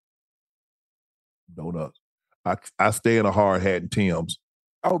Kreme? Donuts. I stay in a hard hat and Tim's.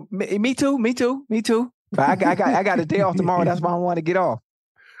 Oh, me too. But I got a day off tomorrow. That's why I want to get off.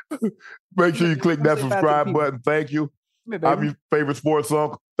 Make sure you click that subscribe button. Thank you. I'm your favorite sports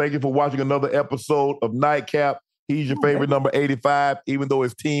uncle. Thank you for watching another episode of Nightcap. He's your favorite number 85, even though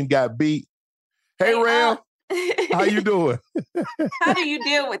his team got beat. Hey, Ram. How you doing? How do you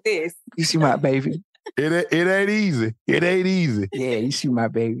deal with this? You see my baby? It ain't easy. It ain't easy. Yeah, you see my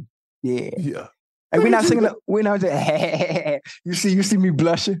baby. Yeah. Yeah. Hey, we're not singing. We're not just. You see me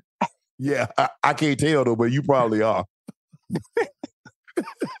blushing. Yeah, I can't tell though, but you probably are.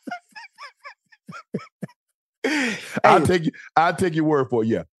 I'll take your word for it.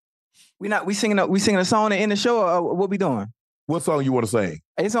 Yeah. We singing a song in the show, or what we doing? What song you want to sing?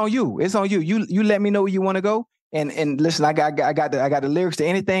 It's on you. You let me know where you want to go. And listen, I got the lyrics to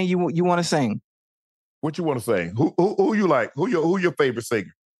anything you want to sing. What you want to sing? Who you like? Who your favorite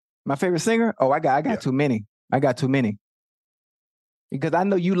singer? My favorite singer? Oh, I got too many. I got too many. Because I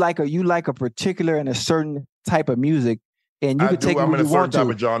know you like a particular and a certain type of music, and you can take it where you want to. I'm in a certain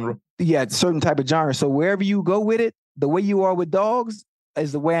type of genre. Yeah, certain type of genre. So wherever you go with it, the way you are with dogs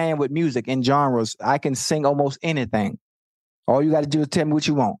is the way I am with music and genres. I can sing almost anything. All you got to do is tell me what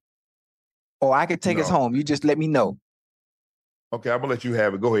you want, or I can take us home. You just let me know. Okay, I'm gonna let you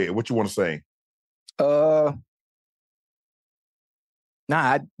have it. Go ahead. What you want to sing? But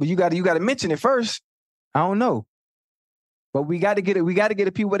you got to mention it first. I don't know. But we got to get it. We got to get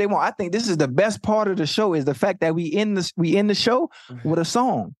the people what they want. I think this is the best part of the show is the fact that we end the show with a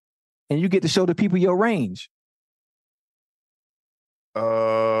song, and you get to show the people your range.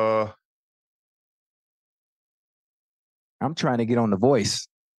 I'm trying to get on The Voice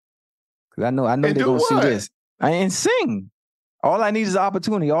because I know they're gonna see this. And sing. All I need is an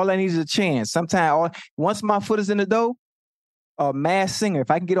opportunity. All I need is a chance. Once my foot is in the door, a Masked Singer. If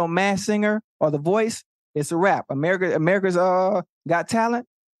I can get on Masked Singer or The Voice, it's a wrap. America's Got Talent.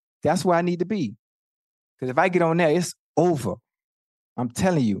 That's where I need to be. Because if I get on there, it's over. I'm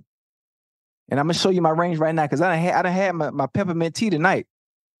telling you. And I'm gonna show you my range right now because I done had my peppermint tea tonight.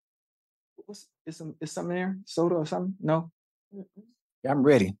 Is something there? Soda or something? No. Yeah, I'm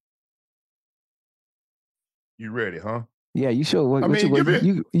ready. You ready, huh? Yeah, you sure? What, I what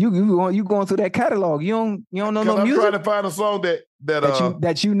mean, you going through that catalog? You don't know no I'm music trying to find a song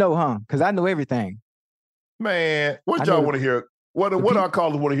that you know, huh? Because I know everything. Man, what I y'all know want to hear? What our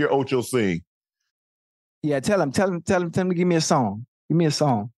callers want to hear Ocho sing? Yeah, tell him to give me a song. Give me a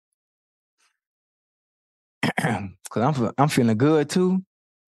song. Cause I'm feeling good too.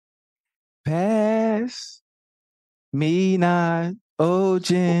 Pass me not, oh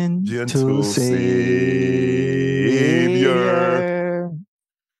gentle Savior.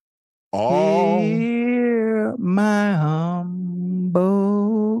 All Hear my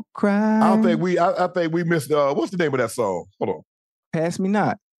humble cry. I think we missed what's the name of that song? Hold on. Pass me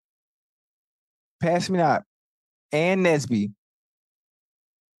not. Pass me not. And Nesby.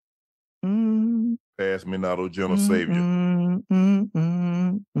 Pass me not, oh gentle Savior.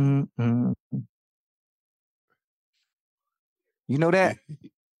 You know that?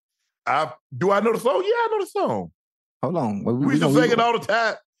 Do I know the song? Yeah, I know the song. Hold on. We used to sing it all the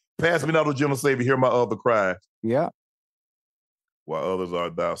time. Pass me not, oh gentle Savior, hear my other cries. Yeah. While others are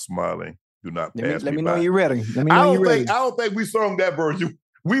thou smiling, do not pass me by. Let me know you're ready. Let me know you're ready. I don't think we sung that version.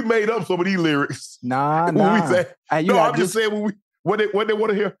 We made up some of these lyrics. Nah. We say, I'm just saying when they want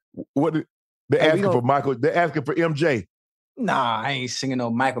to hear they're asking for Michael. They're asking for MJ. Nah, I ain't singing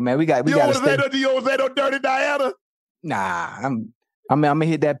no Michael, man. We got you to stay. You don't say no Dirty Diana. Nah, I'm gonna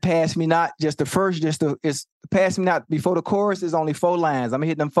hit that pass me not. It's pass me not before the chorus is only 4 lines. I'm gonna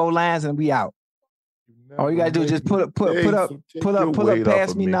hit them 4 lines and we out. All you gotta do is just pull up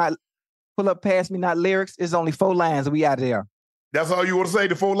pass me not. Pull up pass me not lyrics. It's only 4 lines and we out of there. That's all you want to say?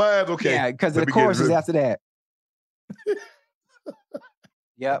 The 4 lines? Okay. Yeah, because the chorus is after that.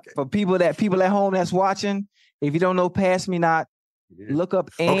 Yep. Okay. For people at home that's watching, if you don't know Pass Me Not, look up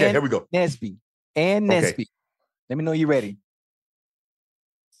here we go. Nesby. And Nesby. Okay. Let me know you're ready.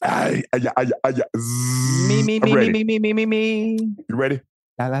 Me. You ready?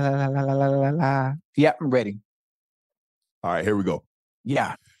 La la la la la la la la. Yeah, I'm ready. All right, here we go.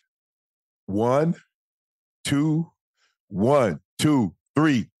 Yeah. 1, 2, 1, 2,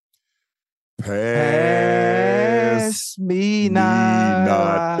 3. Pass me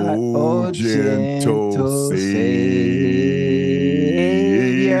not, oh gentle Savior.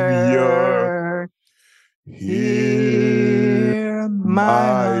 Hear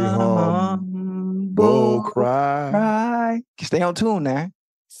my humble cry. Stay on tune now.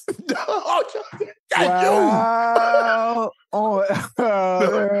 Wow.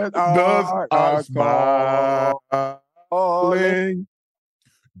 Does smiling.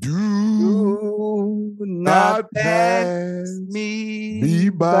 Do not pass me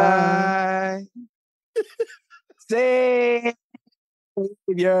by. Savior.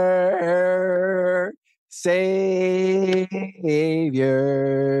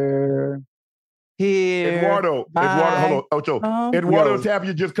 Eduardo, hold on, Ocho. Eduardo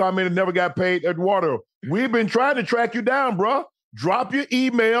Tapia just commented, never got paid. Eduardo, we've been trying to track you down, bro. Drop your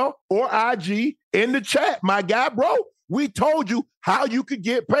email or IG in the chat, my guy, bro. We told you how you could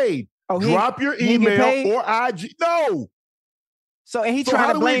get paid. Drop your email or IG. No. So and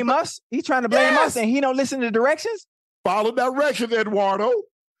trying to blame us? He trying to blame us and he don't listen to directions? Follow directions, Eduardo.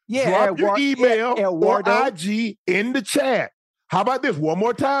 Yeah. Drop your email or IG in the chat. How about this? One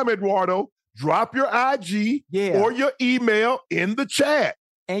more time, Eduardo. Drop your IG or your email in the chat.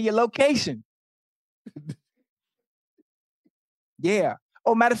 And your location. Yeah.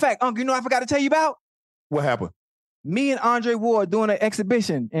 Oh, matter of fact, Uncle, you know I forgot to tell you about? What happened? Me and Andre Ward doing an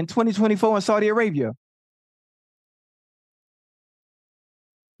exhibition in 2024 in Saudi Arabia.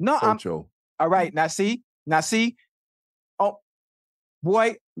 No, Ocho. All right. Now see. Oh,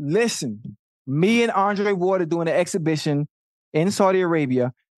 boy, listen. Me and Andre Ward are doing an exhibition in Saudi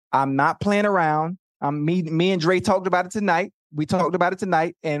Arabia. I'm not playing around. Me and Dre talked about it tonight. We talked about it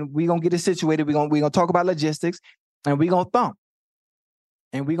tonight, and we're gonna get it situated. We're gonna talk about logistics, and we're gonna thump.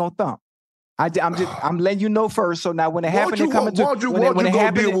 I'm letting you know first. So now when it happens, deal with one of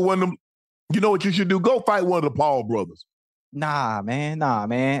them? You know what you should do? Go fight one of the Paul brothers. Nah, man.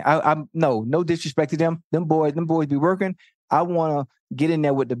 I'm no disrespect to them. Them boys be working. I want to get in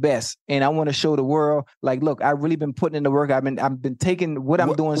there with the best, and I want to show the world, like, look, I've really been putting in the work. I've been taking what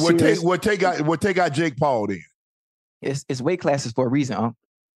I'm doing serious. Take out Jake Paul then. It's weight classes for a reason, huh?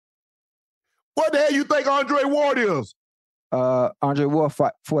 What the hell you think Andre Ward is? Andre Ward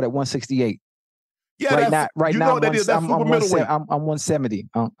fought at 168. Yeah, right now I'm 170.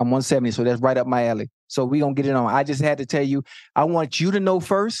 I'm 170, so that's right up my alley. So we gonna get it on. I just had to tell you, I want you to know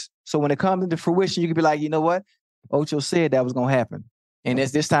first. So when it comes into fruition, you can be like, you know what? Ocho said that was gonna happen, and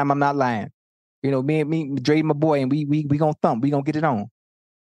this time I'm not lying. You know, me, Dre, my boy, and we gonna thump. We gonna get it on.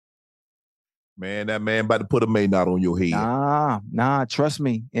 Man, that man about to put a May knot on your head. Nah, trust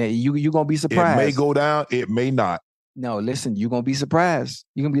me. You gonna be surprised. It may go down, it may not. No, listen, you're gonna be surprised.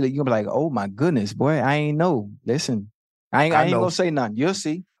 You're gonna be like, oh my goodness, boy, I ain't know. Listen, I ain't gonna say nothing. You'll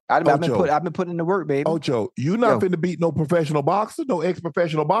see. I've been putting in the work, baby. Ocho, you not finna beat no professional boxer, no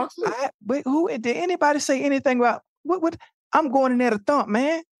ex-professional boxer. Wait, who did anybody say anything about what? I'm going in there to thump,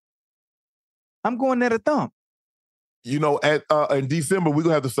 man. I'm going there to thump. You know, in December we're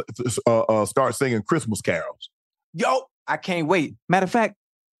gonna have to start singing Christmas carols. Yo, I can't wait. Matter of fact,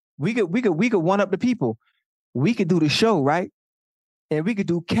 we could one up the people. We could do the show, right? And we could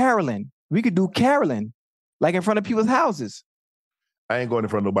do caroling. Like in front of people's houses. I ain't going in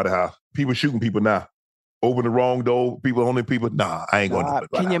front of nobody's house. People shooting people now. Open the wrong door. People only people. Nah, I ain't going to.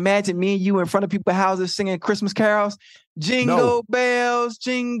 Can you imagine me and you in front of people's houses singing Christmas carols? Jingle bells,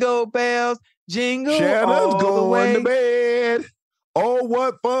 jingle bells, jingle all the way. Going to bed. Oh,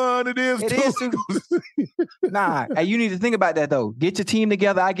 what fun it is to. Nah, hey, you need to think about that though. Get your team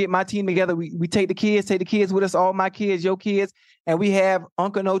together. I get my team together. We take the kids with us, all my kids, your kids, and we have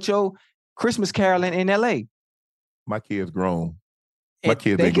Uncle Ocho Christmas caroling in LA. My kids grown. My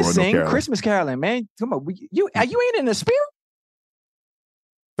kids they ain't can going sing no Christmas caroling, man. Come on, you ain't in the spirit.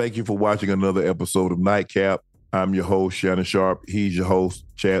 Thank you for watching another episode of Nightcap. I'm your host, Shannon Sharp. He's your host,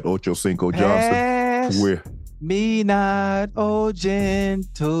 Chad Ocho Cinco Johnson. We're me not, oh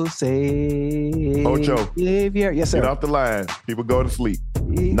gentle Savior. Ocho, yes, sir. Get off the line. People go to sleep.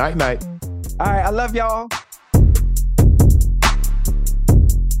 Night, night. All right, I love y'all.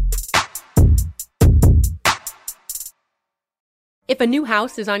 If a new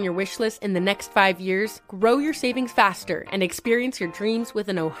house is on your wish list in the next 5 years, grow your savings faster and experience your dreams with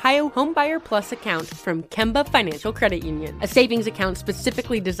an Ohio Homebuyer Plus account from Kemba Financial Credit Union. A savings account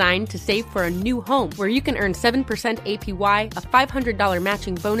specifically designed to save for a new home where you can earn 7% APY, a $500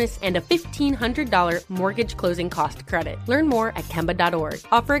 matching bonus, and a $1,500 mortgage closing cost credit. Learn more at Kemba.org.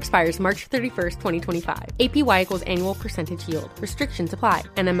 Offer expires March 31st, 2025. APY equals annual percentage yield. Restrictions apply.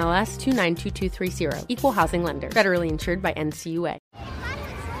 NMLS 292230. Equal housing lender. Federally insured by NCUA.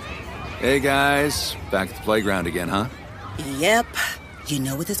 Hey guys, back at the playground again, huh? Yep. You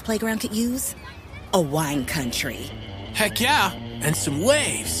know what this playground could use? A wine country. Heck yeah, and some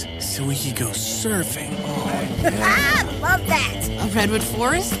waves so we could go surfing. Oh, yeah. Love that. A redwood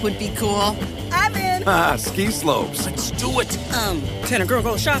forest would be cool. I'm in. Ski slopes. Let's do it. Can a girl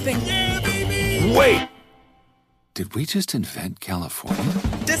go shopping? Yeah, baby. Wait! Did we just invent California?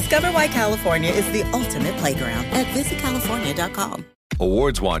 Discover why California is the ultimate playground at visitcalifornia.com.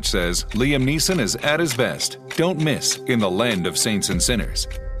 Awards Watch says Liam Neeson is at his best. Don't miss In the Land of Saints and Sinners.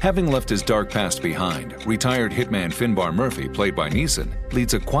 Having left his dark past behind, retired hitman Finbar Murphy, played by Neeson,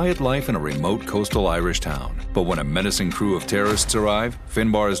 leads a quiet life in a remote coastal Irish town. But when a menacing crew of terrorists arrive,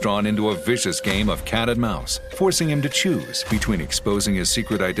 Finbar is drawn into a vicious game of cat and mouse, forcing him to choose between exposing his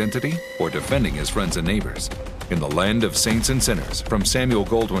secret identity or defending his friends and neighbors. In the Land of Saints and Sinners, from Samuel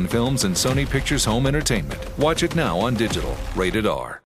Goldwyn Films and Sony Pictures Home Entertainment. Watch it now on digital. Rated R.